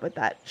following up with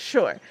that.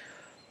 Sure.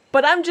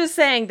 But I'm just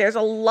saying there's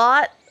a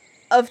lot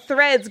of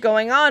threads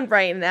going on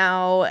right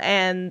now,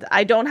 and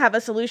I don't have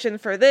a solution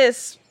for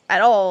this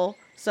at all.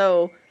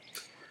 So,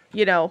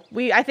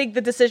 I think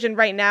the decision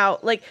right now,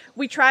 like,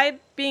 we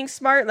tried being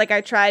smart. Like, I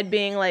tried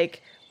being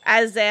like,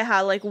 as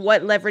Zeha, like,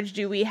 what leverage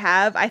do we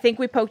have? I think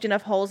we poked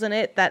enough holes in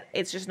it that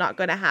it's just not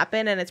going to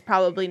happen, and it's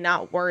probably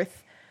not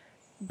worth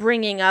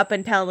bringing up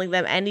and telling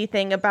them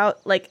anything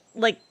about,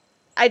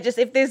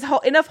 if there's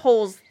enough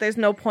holes, there's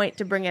no point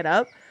to bring it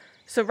up.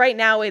 So right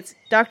now it's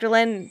Dr.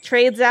 Len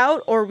trades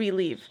out or we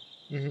leave.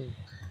 Mm-hmm.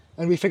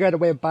 And we figure out a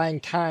way of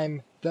buying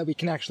time that we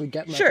can actually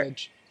get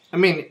leverage. I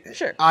mean,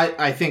 sure.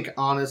 I think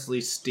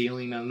honestly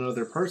stealing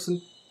another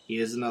person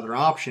is another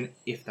option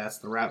if that's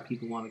the route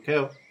people want to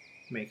go.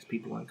 It makes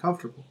people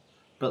uncomfortable.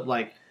 But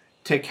like,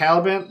 to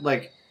Caliban,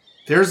 like,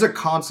 there's a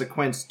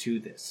consequence to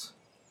this.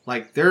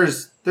 Like,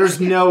 there's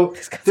no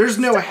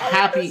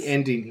happy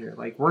ending here.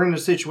 Like, we're in a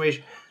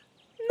situation.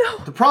 No.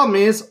 The problem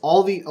is a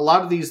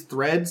lot of these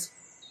threads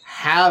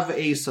have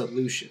a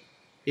solution.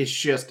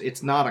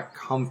 It's not a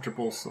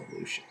comfortable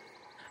solution.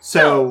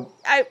 So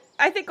no,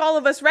 I think all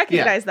of us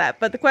recognize that,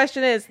 but the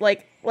question is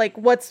like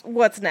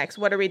what's next?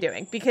 What are we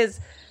doing? Because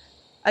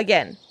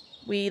again,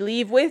 we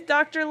leave with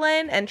Dr.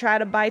 Len and try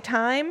to buy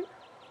time.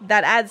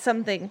 That adds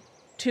something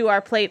to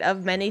our plate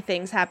of many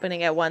things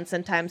happening at once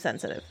and time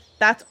sensitive.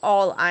 That's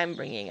all I'm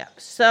bringing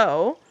up.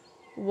 So,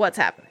 what's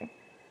happening?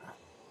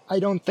 I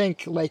don't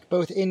think, like,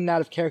 both in and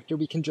out of character,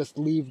 we can just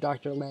leave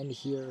Dr. Len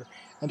here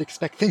and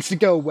expect things to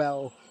go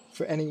well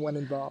for anyone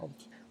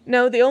involved.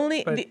 No, that's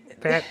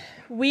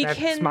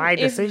my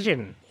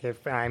decision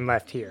if I'm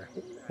left here.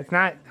 It's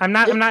not. I'm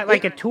not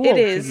like a tool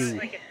to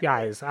you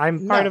guys.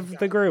 I'm part of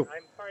the group.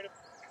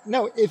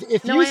 No,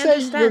 if you say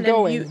you're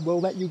going,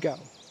 we'll let you go.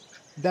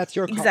 That's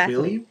your call. Exactly.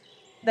 Really?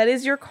 That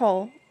is your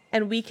call,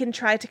 and we can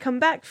try to come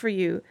back for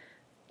you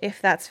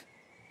if that's.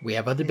 We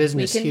have other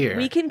business here.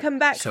 We can come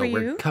back for you.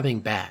 So we're coming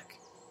back.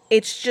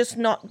 It's just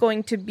not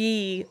going to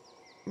be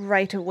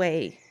right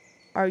away.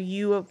 Are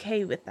you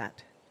okay with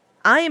that?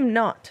 I am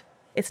not.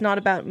 It's not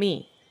about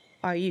me.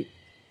 Are you?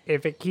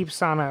 If it keeps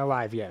Sana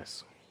alive,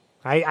 yes.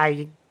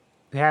 I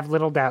have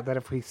little doubt that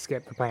if we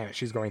skip the planet,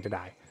 she's going to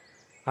die.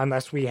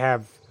 Unless we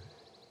have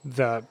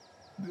the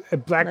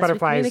Black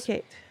Butterfly's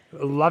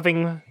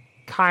loving,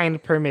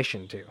 kind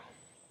permission to.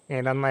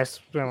 And unless,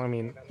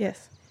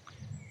 Yes.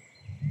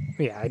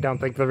 Yeah, I don't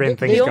think the Rin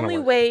thing is going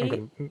to work. I'm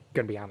going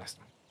to be honest.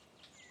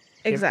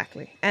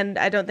 Exactly. And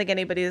I don't think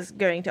anybody is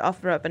going to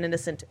offer up an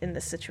innocent in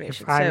this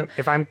situation.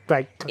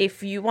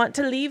 If you want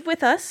to leave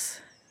with us,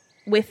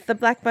 with the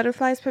Black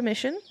Butterfly's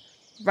permission,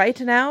 right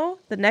now,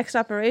 the next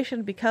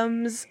operation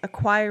becomes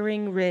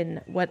acquiring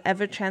Rin.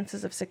 Whatever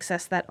chances of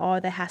success that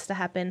has to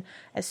happen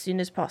as soon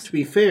as possible. To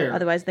be fair.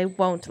 Otherwise, they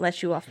won't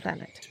let you off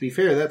planet. To be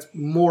fair, that's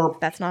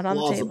not on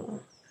the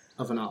table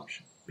of an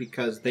option.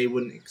 Because they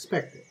wouldn't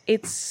expect it.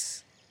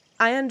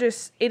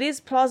 It is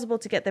plausible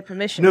to get their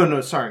permission. No,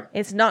 sorry.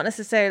 It's not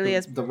necessarily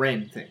the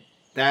Ren thing.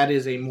 That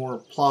is a more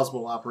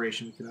plausible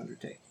operation we can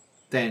undertake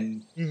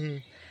than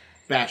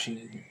bashing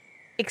in here.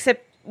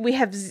 Except we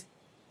have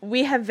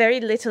very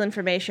little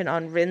information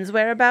on Rin's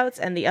whereabouts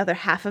and the other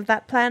half of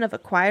that plan of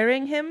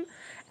acquiring him.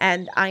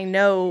 And I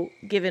know,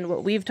 given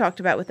what we've talked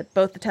about with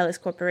both the Telus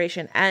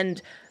Corporation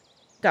and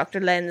Dr.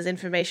 Len's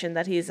information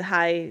that he's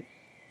high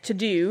to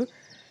do,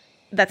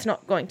 that's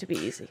not going to be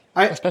easy.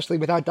 Especially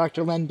without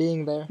Dr. Len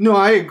being there. No,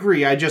 I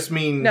agree. I just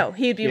mean... No,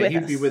 he'd be with us.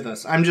 He'd be with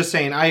us. I'm just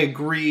saying, I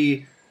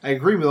agree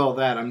with all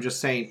that. I'm just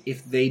saying,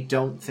 if they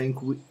don't think...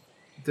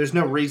 There's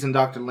no reason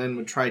Dr. Len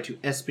would try to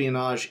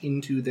espionage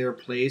into their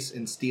place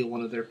and steal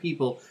one of their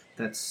people.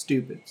 That's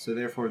stupid. So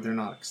therefore, they're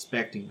not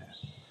expecting that.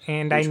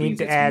 And I need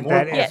to add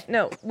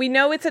that... we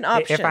know it's an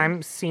option. If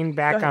I'm seen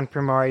back on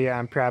Primoria,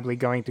 I'm probably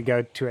going to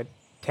go to a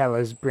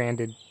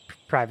Telus-branded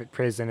private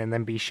prison and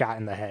then be shot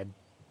in the head,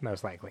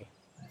 most likely.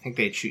 I think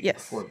they'd shoot you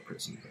before the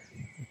prison.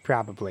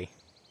 Probably.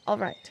 All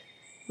right.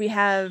 We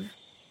have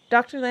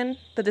Dr. Lin,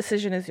 the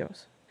decision is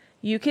yours.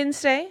 You can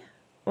stay,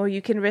 or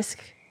you can risk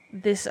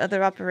this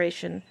other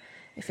operation.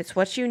 If it's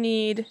what you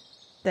need,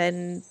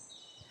 then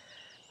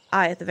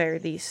I, at the very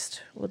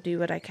least, will do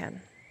what I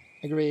can.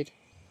 Agreed.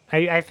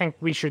 I think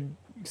we should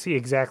see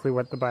exactly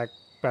what the Black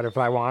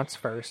Butterfly wants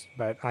first,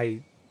 but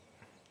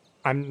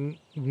I'm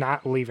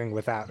not leaving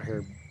without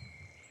her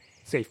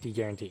safety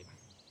guaranteed,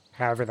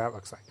 however that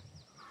looks like.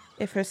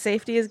 If her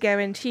safety is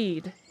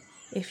guaranteed,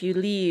 if you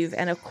leave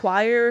and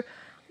acquire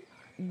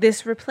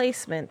this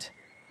replacement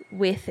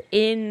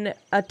within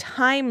a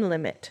time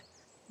limit,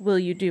 will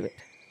you do it?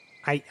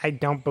 I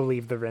don't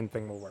believe the Ren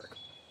thing will work.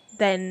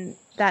 Then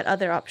that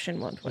other option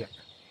won't work.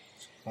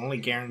 Yeah. Only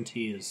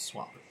guarantee is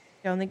swapping.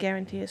 The only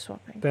guarantee is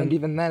swapping. And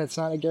even then, it's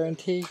not a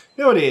guarantee.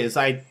 No, it is.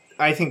 I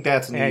think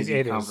that's an easy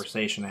it is.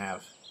 conversation to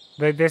have.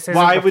 This isn't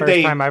Why the would first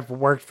they- time I've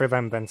worked for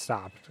them then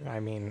stopped.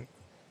 I mean...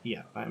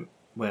 Yeah,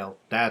 well,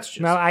 that's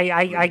just... No,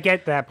 I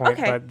get that point,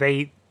 Okay. but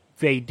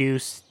they do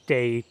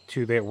stay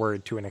to their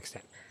word to an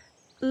extent.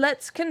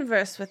 Let's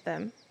converse with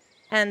them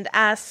and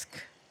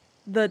ask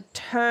the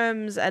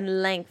terms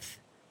and length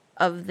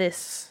of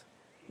this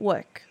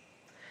work.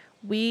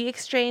 We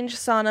exchange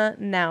Sana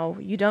now.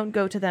 You don't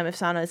go to them if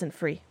Sana isn't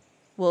free.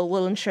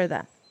 We'll ensure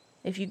that.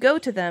 If you go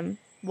to them,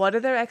 what are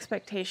their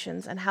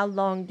expectations and how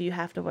long do you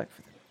have to work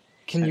for them?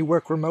 Can you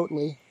work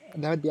remotely?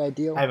 That would be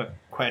ideal. I have a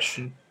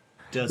question.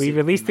 Does We it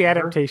release the matter?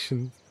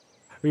 adaptation.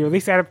 We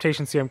release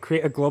adaptation serum,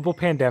 create a global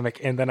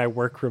pandemic, and then I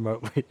work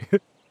remotely.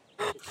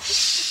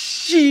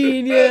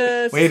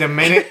 Genius! Wait a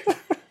minute.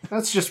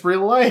 That's just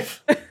real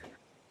life.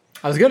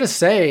 I was gonna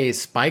say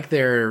spike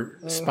their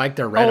red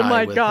Oh eye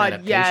my with God,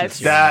 adaptation yes.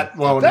 serum. That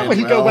won't That end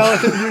wouldn't well. go well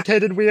if it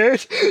mutated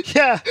weird.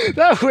 Yeah,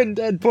 that wouldn't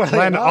end poorly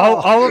When at all.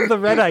 all of the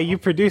red eye you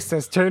produce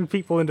has turned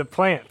people into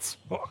plants.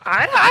 Well,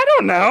 I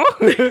don't know.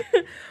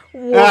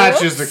 That's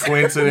just a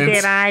coincidence.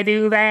 Did I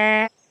do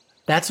that?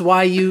 That's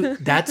why you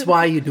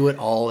do it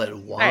all at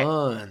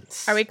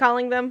once. Are we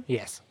calling them?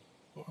 Yes.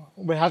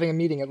 We're having a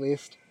meeting at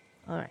least.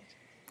 All right.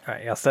 All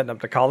right, y'all setting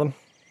up to call them?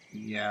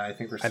 Yeah, I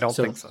think we're... I don't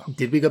think so.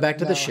 Did we go back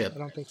to No, the ship? I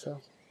don't think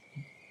so.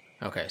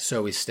 Okay,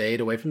 so we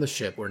stayed away from the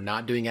ship. We're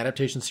not doing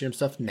adaptation serum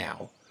stuff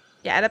now.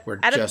 Yeah, We're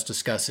just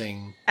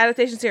discussing.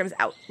 adaptation serum's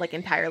out like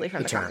entirely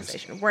from the terms.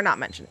 conversation. We're not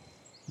mentioning.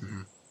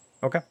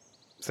 Okay.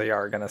 So y'all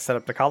are going to set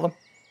up to call them?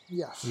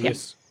 Yes.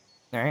 Yes.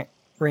 All right.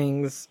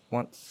 Rings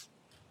once,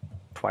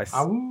 twice.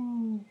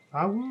 Awoo.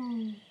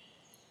 Awoo.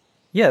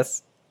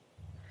 Yes.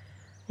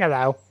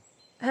 Hello.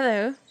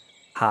 Hello.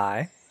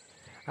 Hi.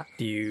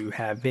 Do you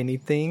have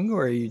anything,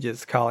 or are you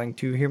just calling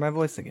to hear my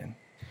voice again?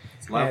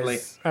 It's lovely.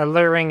 As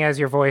alluring as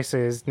your voice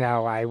is,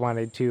 now I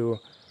wanted to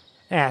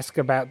ask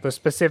about the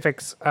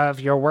specifics of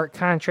your work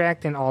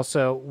contract and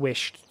also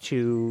wished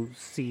to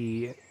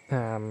see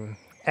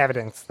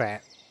evidence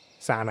that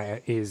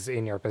Sana is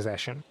in your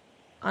possession.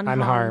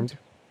 Unharmed.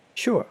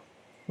 Sure.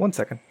 1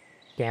 second.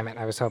 Damn it,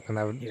 I was hoping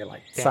that would... You hear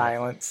like Damn it.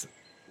 silence,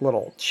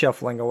 little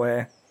shuffling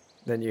away.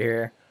 Then you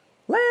hear,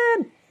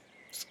 Lynn!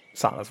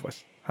 Sana's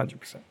voice,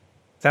 100%.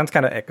 Sounds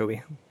kind of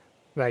echoey.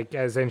 Like,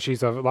 as in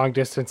she's a long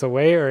distance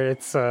away, or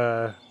it's,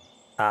 I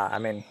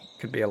mean,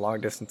 could be a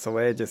long distance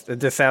away. It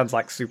just sounds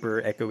like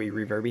super echoey,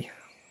 reverby.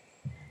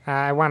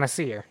 I want to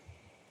see her.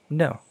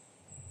 No.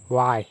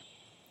 Why?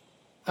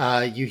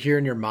 You hear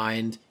in your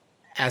mind,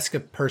 ask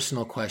a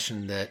personal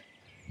question that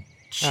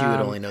she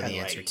would only know the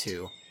answer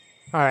to.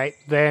 All right,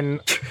 then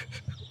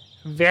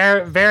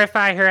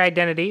verify her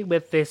identity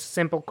with this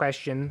simple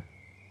question.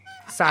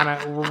 Sana,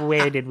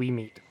 where did we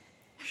meet?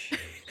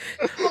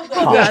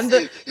 Hold on.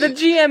 The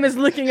GM is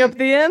looking up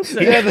the answer.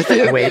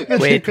 Wait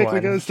Quickly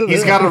one. goes to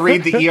He's the- got to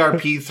read the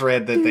ERP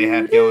thread that they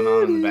have going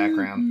on in the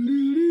background.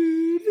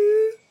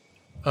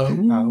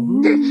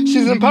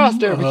 She's an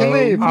imposter. We can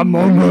leave.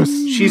 Among Us.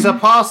 She's a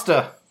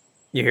pasta.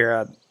 You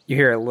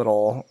hear a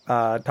little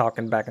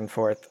talking back and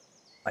forth,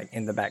 like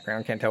in the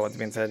background. Can't tell what's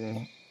being said.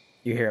 And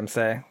you hear him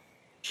say,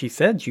 "She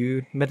said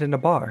you met in a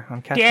bar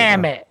on Castro."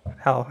 Damn it.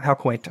 How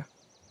quaint.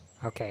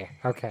 Okay.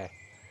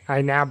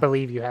 I now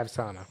believe you have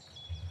Sana.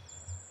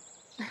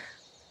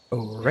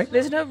 All right.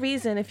 There's no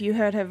reason if you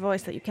heard her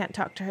voice that you can't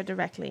talk to her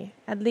directly.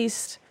 At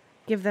least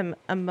give them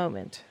a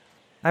moment.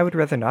 I would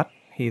rather not.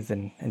 He's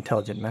an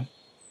intelligent man.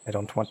 I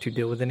don't want to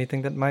deal with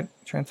anything that might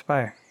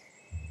transpire.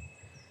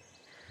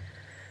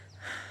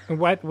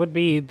 What would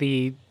be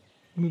the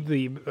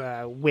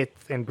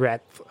width and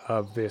breadth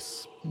of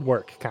this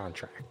work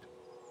contract?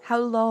 How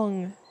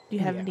long do you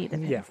have need of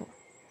him yeah. for?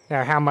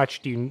 Now, how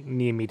much do you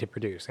need me to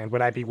produce? And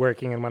would I be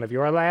working in one of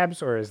your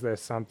labs, or is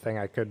this something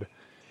I could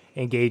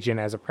engage in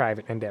as a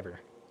private endeavor?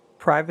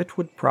 Private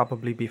would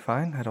probably be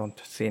fine. I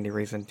don't see any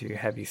reason to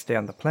have you stay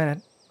on the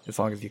planet, as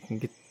long as you can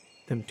get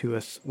them to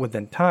us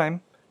within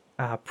time.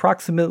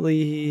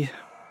 Approximately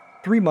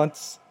 3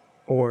 months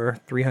or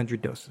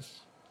 300 doses,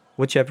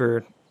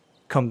 whichever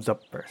comes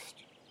up first.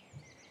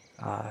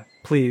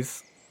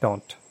 Please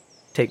don't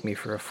take me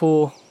for a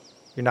fool.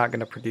 You're not going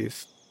to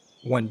produce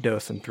 1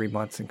 dose in 3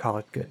 months and call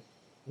it good.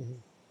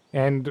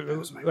 And,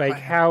 like,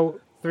 how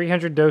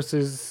 300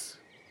 doses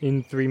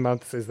in 3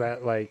 months, is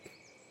that, like,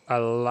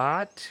 a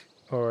lot?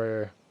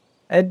 Or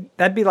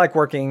That'd be like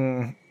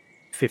working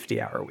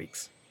 50-hour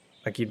weeks.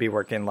 Like you'd be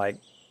working like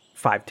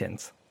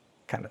 5/10s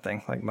kind of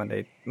thing. Like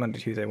Monday,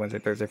 Tuesday, Wednesday,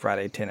 Thursday,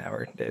 Friday,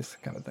 10-hour days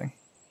kind of thing.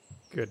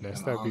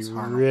 Goodness, that'd be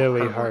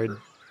really hard.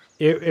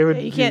 It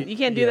would. You can't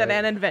do that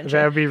at an adventure.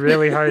 That'd be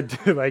really hard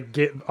to like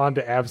get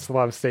onto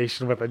Absalom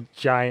Station with a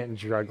giant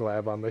drug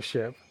lab on the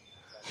ship.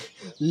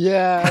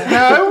 Yeah.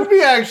 No, it would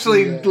be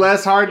actually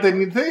less hard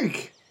than you'd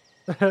think.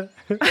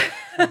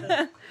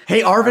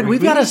 Hey, Arvid,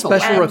 we've got a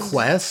special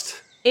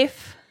request.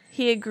 If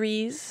he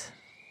agrees,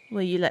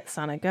 will you let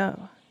Sana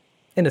go?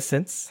 In a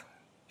sense,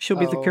 she'll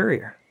be the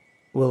courier.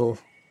 We'll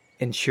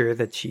ensure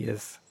that she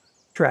is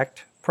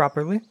tracked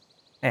properly,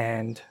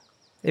 and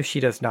if she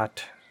does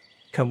not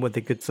come with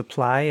a good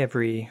supply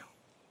every,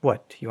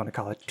 what, you want to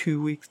call it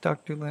 2 weeks,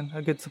 Dr. Lin?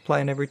 A good supply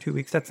in every 2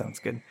 weeks? That sounds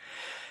good.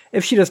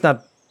 If she does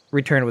not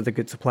return with a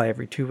good supply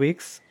every 2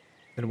 weeks,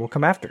 then we'll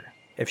come after her.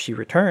 If she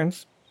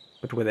returns,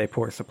 but with a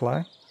poor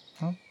supply,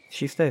 well,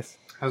 she stays.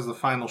 How's the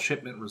final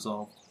shipment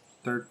resolved?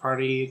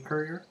 Third-party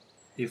courier?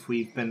 If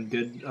we've been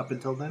good up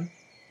until then?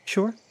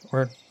 Sure.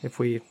 Or if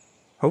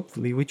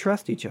hopefully we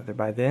trust each other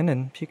by then,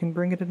 and she can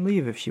bring it and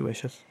leave if she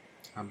wishes.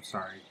 I'm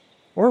sorry.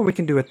 Or we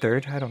can do a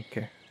third, I don't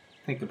care.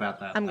 Think about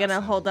that. I'm gonna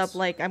hold up,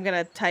 I'm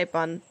gonna type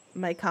on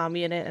my comm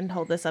unit and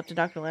hold this up to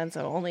Dr. Lan,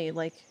 so only,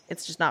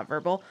 it's just not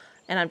verbal.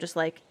 And I'm just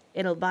like,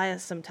 it'll buy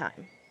us some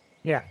time.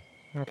 Yeah,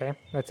 okay.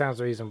 That sounds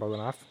reasonable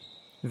enough.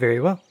 Very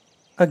well.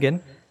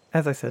 Again,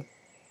 as I said,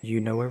 you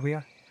know where we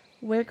are.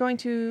 We're going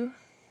to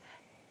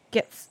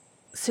get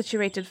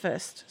situated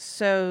first.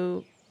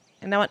 So,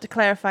 and I want to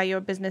clarify your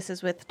business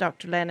is with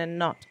Dr. Lan and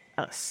not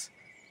us.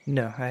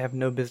 No, I have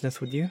no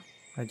business with you.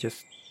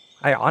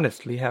 I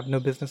honestly have no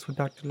business with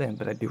Dr. Lin,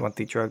 but I do want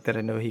the drug that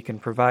I know he can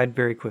provide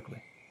very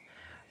quickly.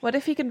 What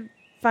if he can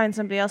find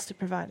somebody else to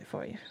provide it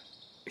for you?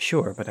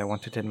 Sure, but I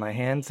want it in my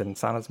hands and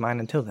Sana's mine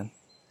until then.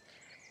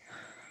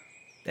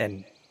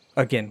 And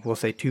again, we'll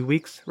say 2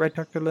 weeks, right,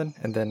 Dr. Lin?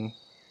 And then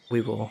we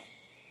will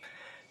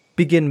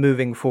begin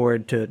moving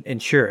forward to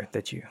ensure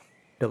that you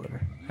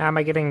deliver. How am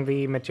I getting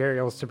the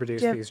materials to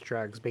produce these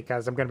drugs?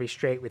 Because I'm going to be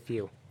straight with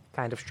you.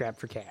 Kind of strapped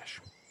for cash.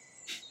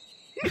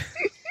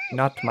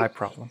 Not my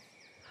problem.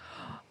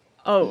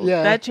 Oh,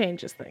 Yeah. that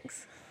changes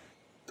things.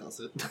 Does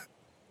it?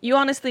 You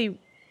honestly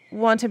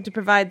want him to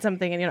provide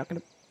something and you're not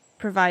going to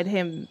provide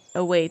him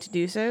a way to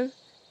do so?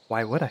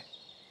 Why would I?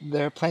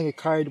 They're playing a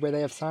card where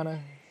they have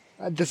Sana.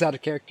 This is out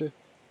of character.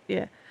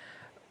 Yeah.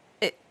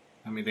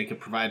 I mean, they could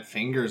provide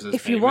fingers as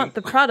If you payment. want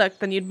the product,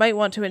 then you might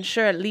want to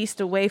ensure at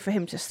least a way for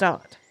him to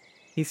start.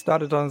 He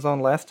started on his own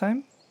last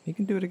time. He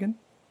can do it again.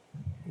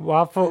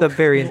 Waffle. The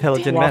very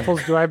intelligent man.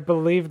 Waffles, do I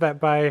believe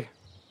that by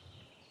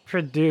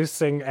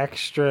producing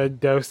extra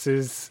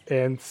doses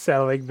and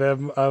selling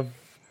them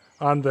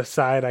on the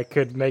side, I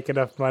could make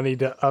enough money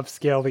to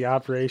upscale the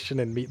operation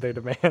and meet their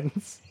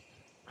demands?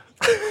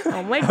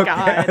 Oh my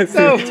god.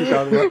 No,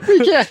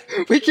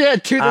 we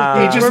can't do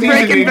the. He just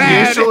needs an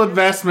initial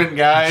investment,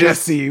 guys.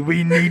 Jesse,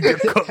 we need to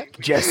cook,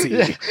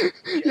 Jesse.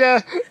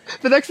 Yeah,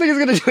 the next thing he's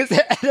gonna do is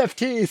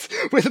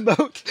NFTs with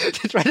Moat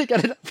to try to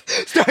get enough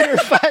starter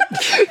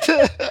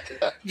fund.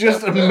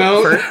 Just a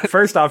note.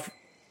 First off,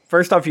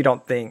 you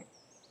don't think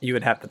you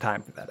would have the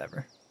time for that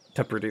ever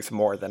to produce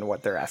more than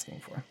what they're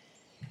asking for.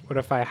 What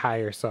if I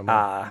hire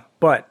someone?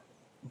 But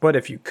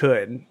if you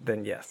could,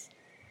 then yes.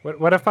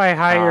 What if I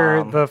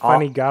hire the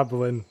funny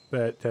goblin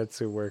that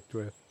Tetsu worked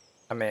with?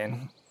 I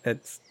mean,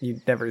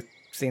 you've never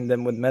seen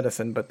them with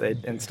medicine, but they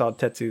installed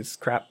Tetsu's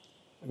crap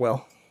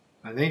well.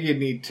 I think you'd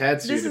need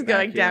Tetsu. This to is back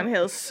going you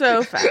downhill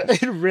so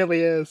fast. It really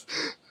is.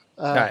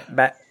 All right,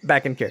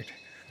 back in character.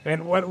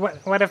 And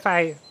what if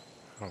I...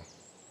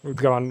 Oh.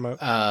 Go on, Moat.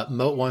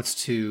 Moat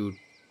wants to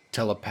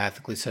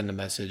telepathically send a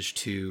message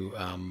to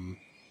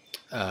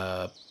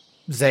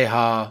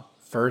Zeha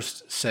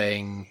first,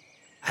 saying,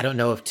 I don't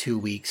know if 2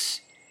 weeks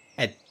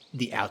at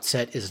the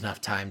outset is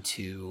enough time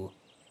to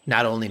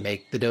not only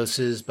make the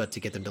doses, but to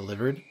get them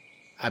delivered.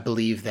 I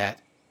believe that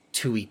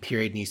 2 week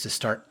period needs to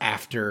start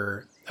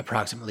after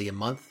approximately a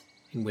month,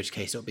 in which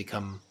case it'll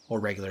become more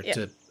regular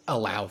to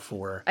allow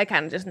for I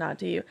kind of just nod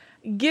to you.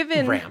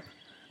 Given ramp.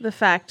 the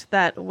fact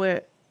that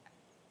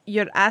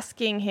you're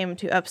asking him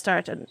to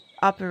upstart an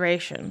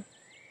operation,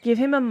 give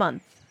him a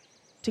month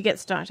to get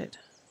started.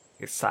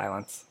 Your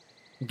silence.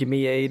 Give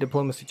me a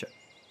diplomacy check.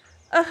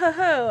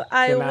 Oh,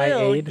 I Can I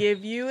will aid?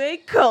 give you a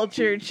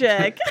culture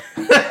check.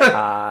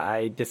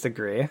 I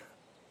disagree.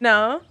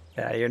 No?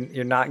 Yeah,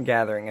 you're not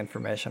gathering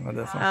information with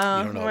this one. Oh,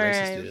 You don't know what racist it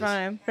alright, is.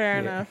 fine. Fair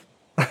enough.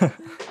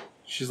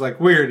 She's like,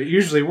 weird. It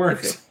usually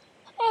works.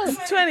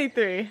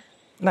 23.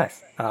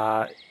 Nice.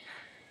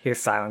 Here's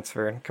silence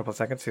for a couple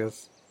seconds. He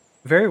goes,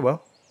 very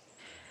well.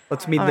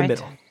 Let's meet in the Alright.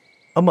 middle.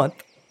 A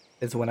month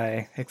is when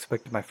I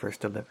expect my first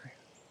delivery.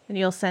 And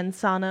you'll send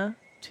Sana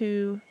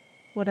to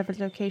whatever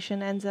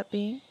location ends up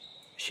being?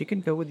 She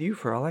can go with you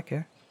for all I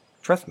care.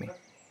 Trust me,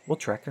 we'll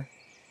track her.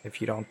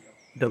 If you don't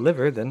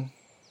deliver, then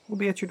we'll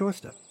be at your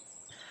doorstep.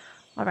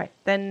 Alright,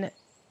 then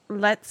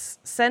let's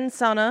send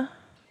Sana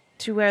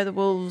to where the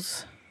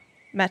wolves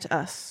met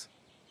us.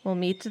 We'll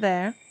meet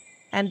there.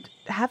 and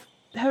have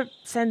her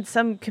send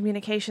some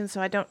communication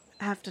so I don't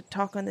have to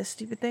talk on this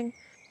stupid thing.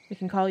 We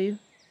can call you.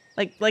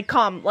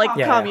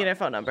 Comm unit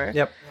phone number.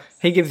 Yep.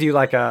 He gives you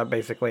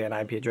basically an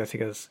IP address. He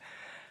goes,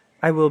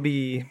 I will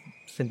be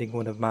sending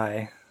one of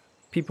my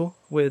people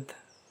with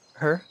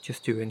her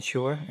just to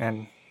ensure,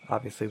 and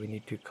obviously we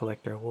need to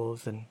collect our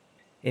wolves and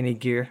any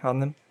gear on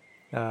them.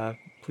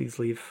 Please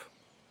leave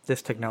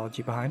this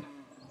technology behind.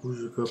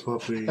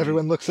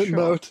 Everyone looks at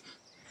Moat.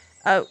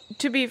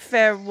 To be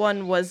fair,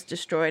 one was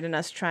destroyed and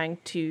us trying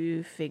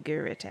to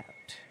figure it out.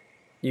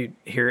 You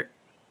hear it.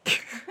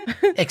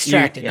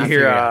 Extract it. You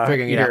hear,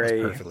 figuring it out was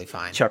a perfectly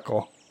fine.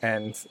 Chuckle,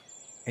 and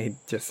he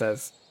just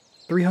says,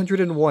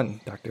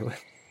 301, Dr. Lin.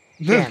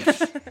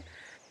 Yes.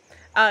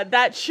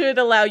 That should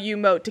allow you,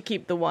 Moat, to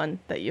keep the one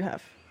that you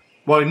have.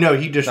 Well, no,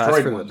 he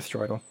destroyed one. one. The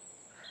destroyed one.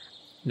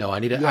 No, I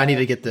need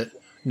to get the...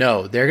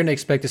 No, they're going to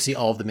expect to see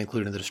all of them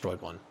included in the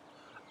destroyed one.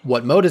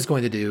 What Moat is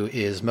going to do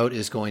is Moat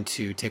is going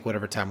to take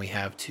whatever time we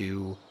have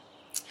to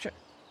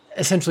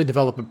essentially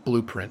develop a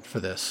blueprint for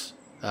this.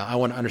 I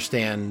want to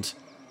understand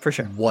for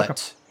sure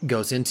what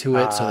goes into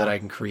it so that I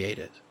can create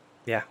it.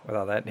 Yeah, with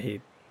all that,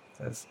 he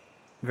says,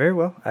 very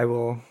well, I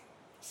will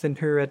send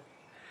her at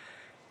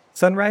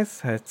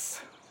sunrise.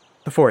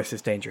 The forest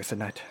is dangerous at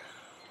night.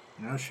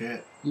 No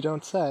shit. You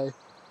don't say.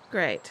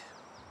 Great.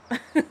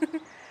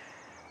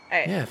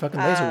 Yeah, fucking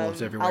laser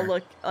wolves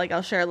everywhere.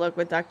 I'll share a look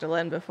with Dr.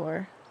 Len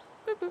before.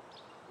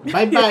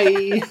 Bye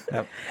bye.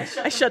 Yep.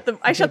 I shut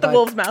the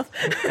wolf's mouth.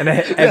 And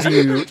as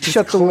you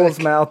shut the wolf's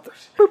mouth,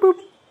 boop, boop,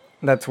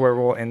 that's where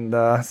we'll end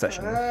the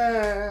session.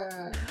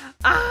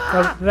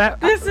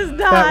 This is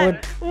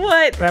not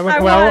what that went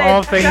I well. wanted,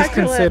 All things Dr.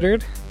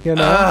 considered, you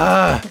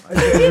know.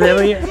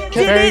 Really,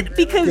 did it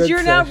because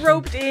you're now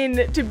roped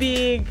in to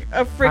being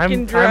a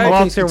freaking drug. I'm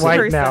Walter White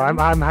person. now. I'm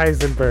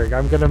Heisenberg.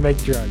 I'm gonna make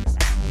drugs.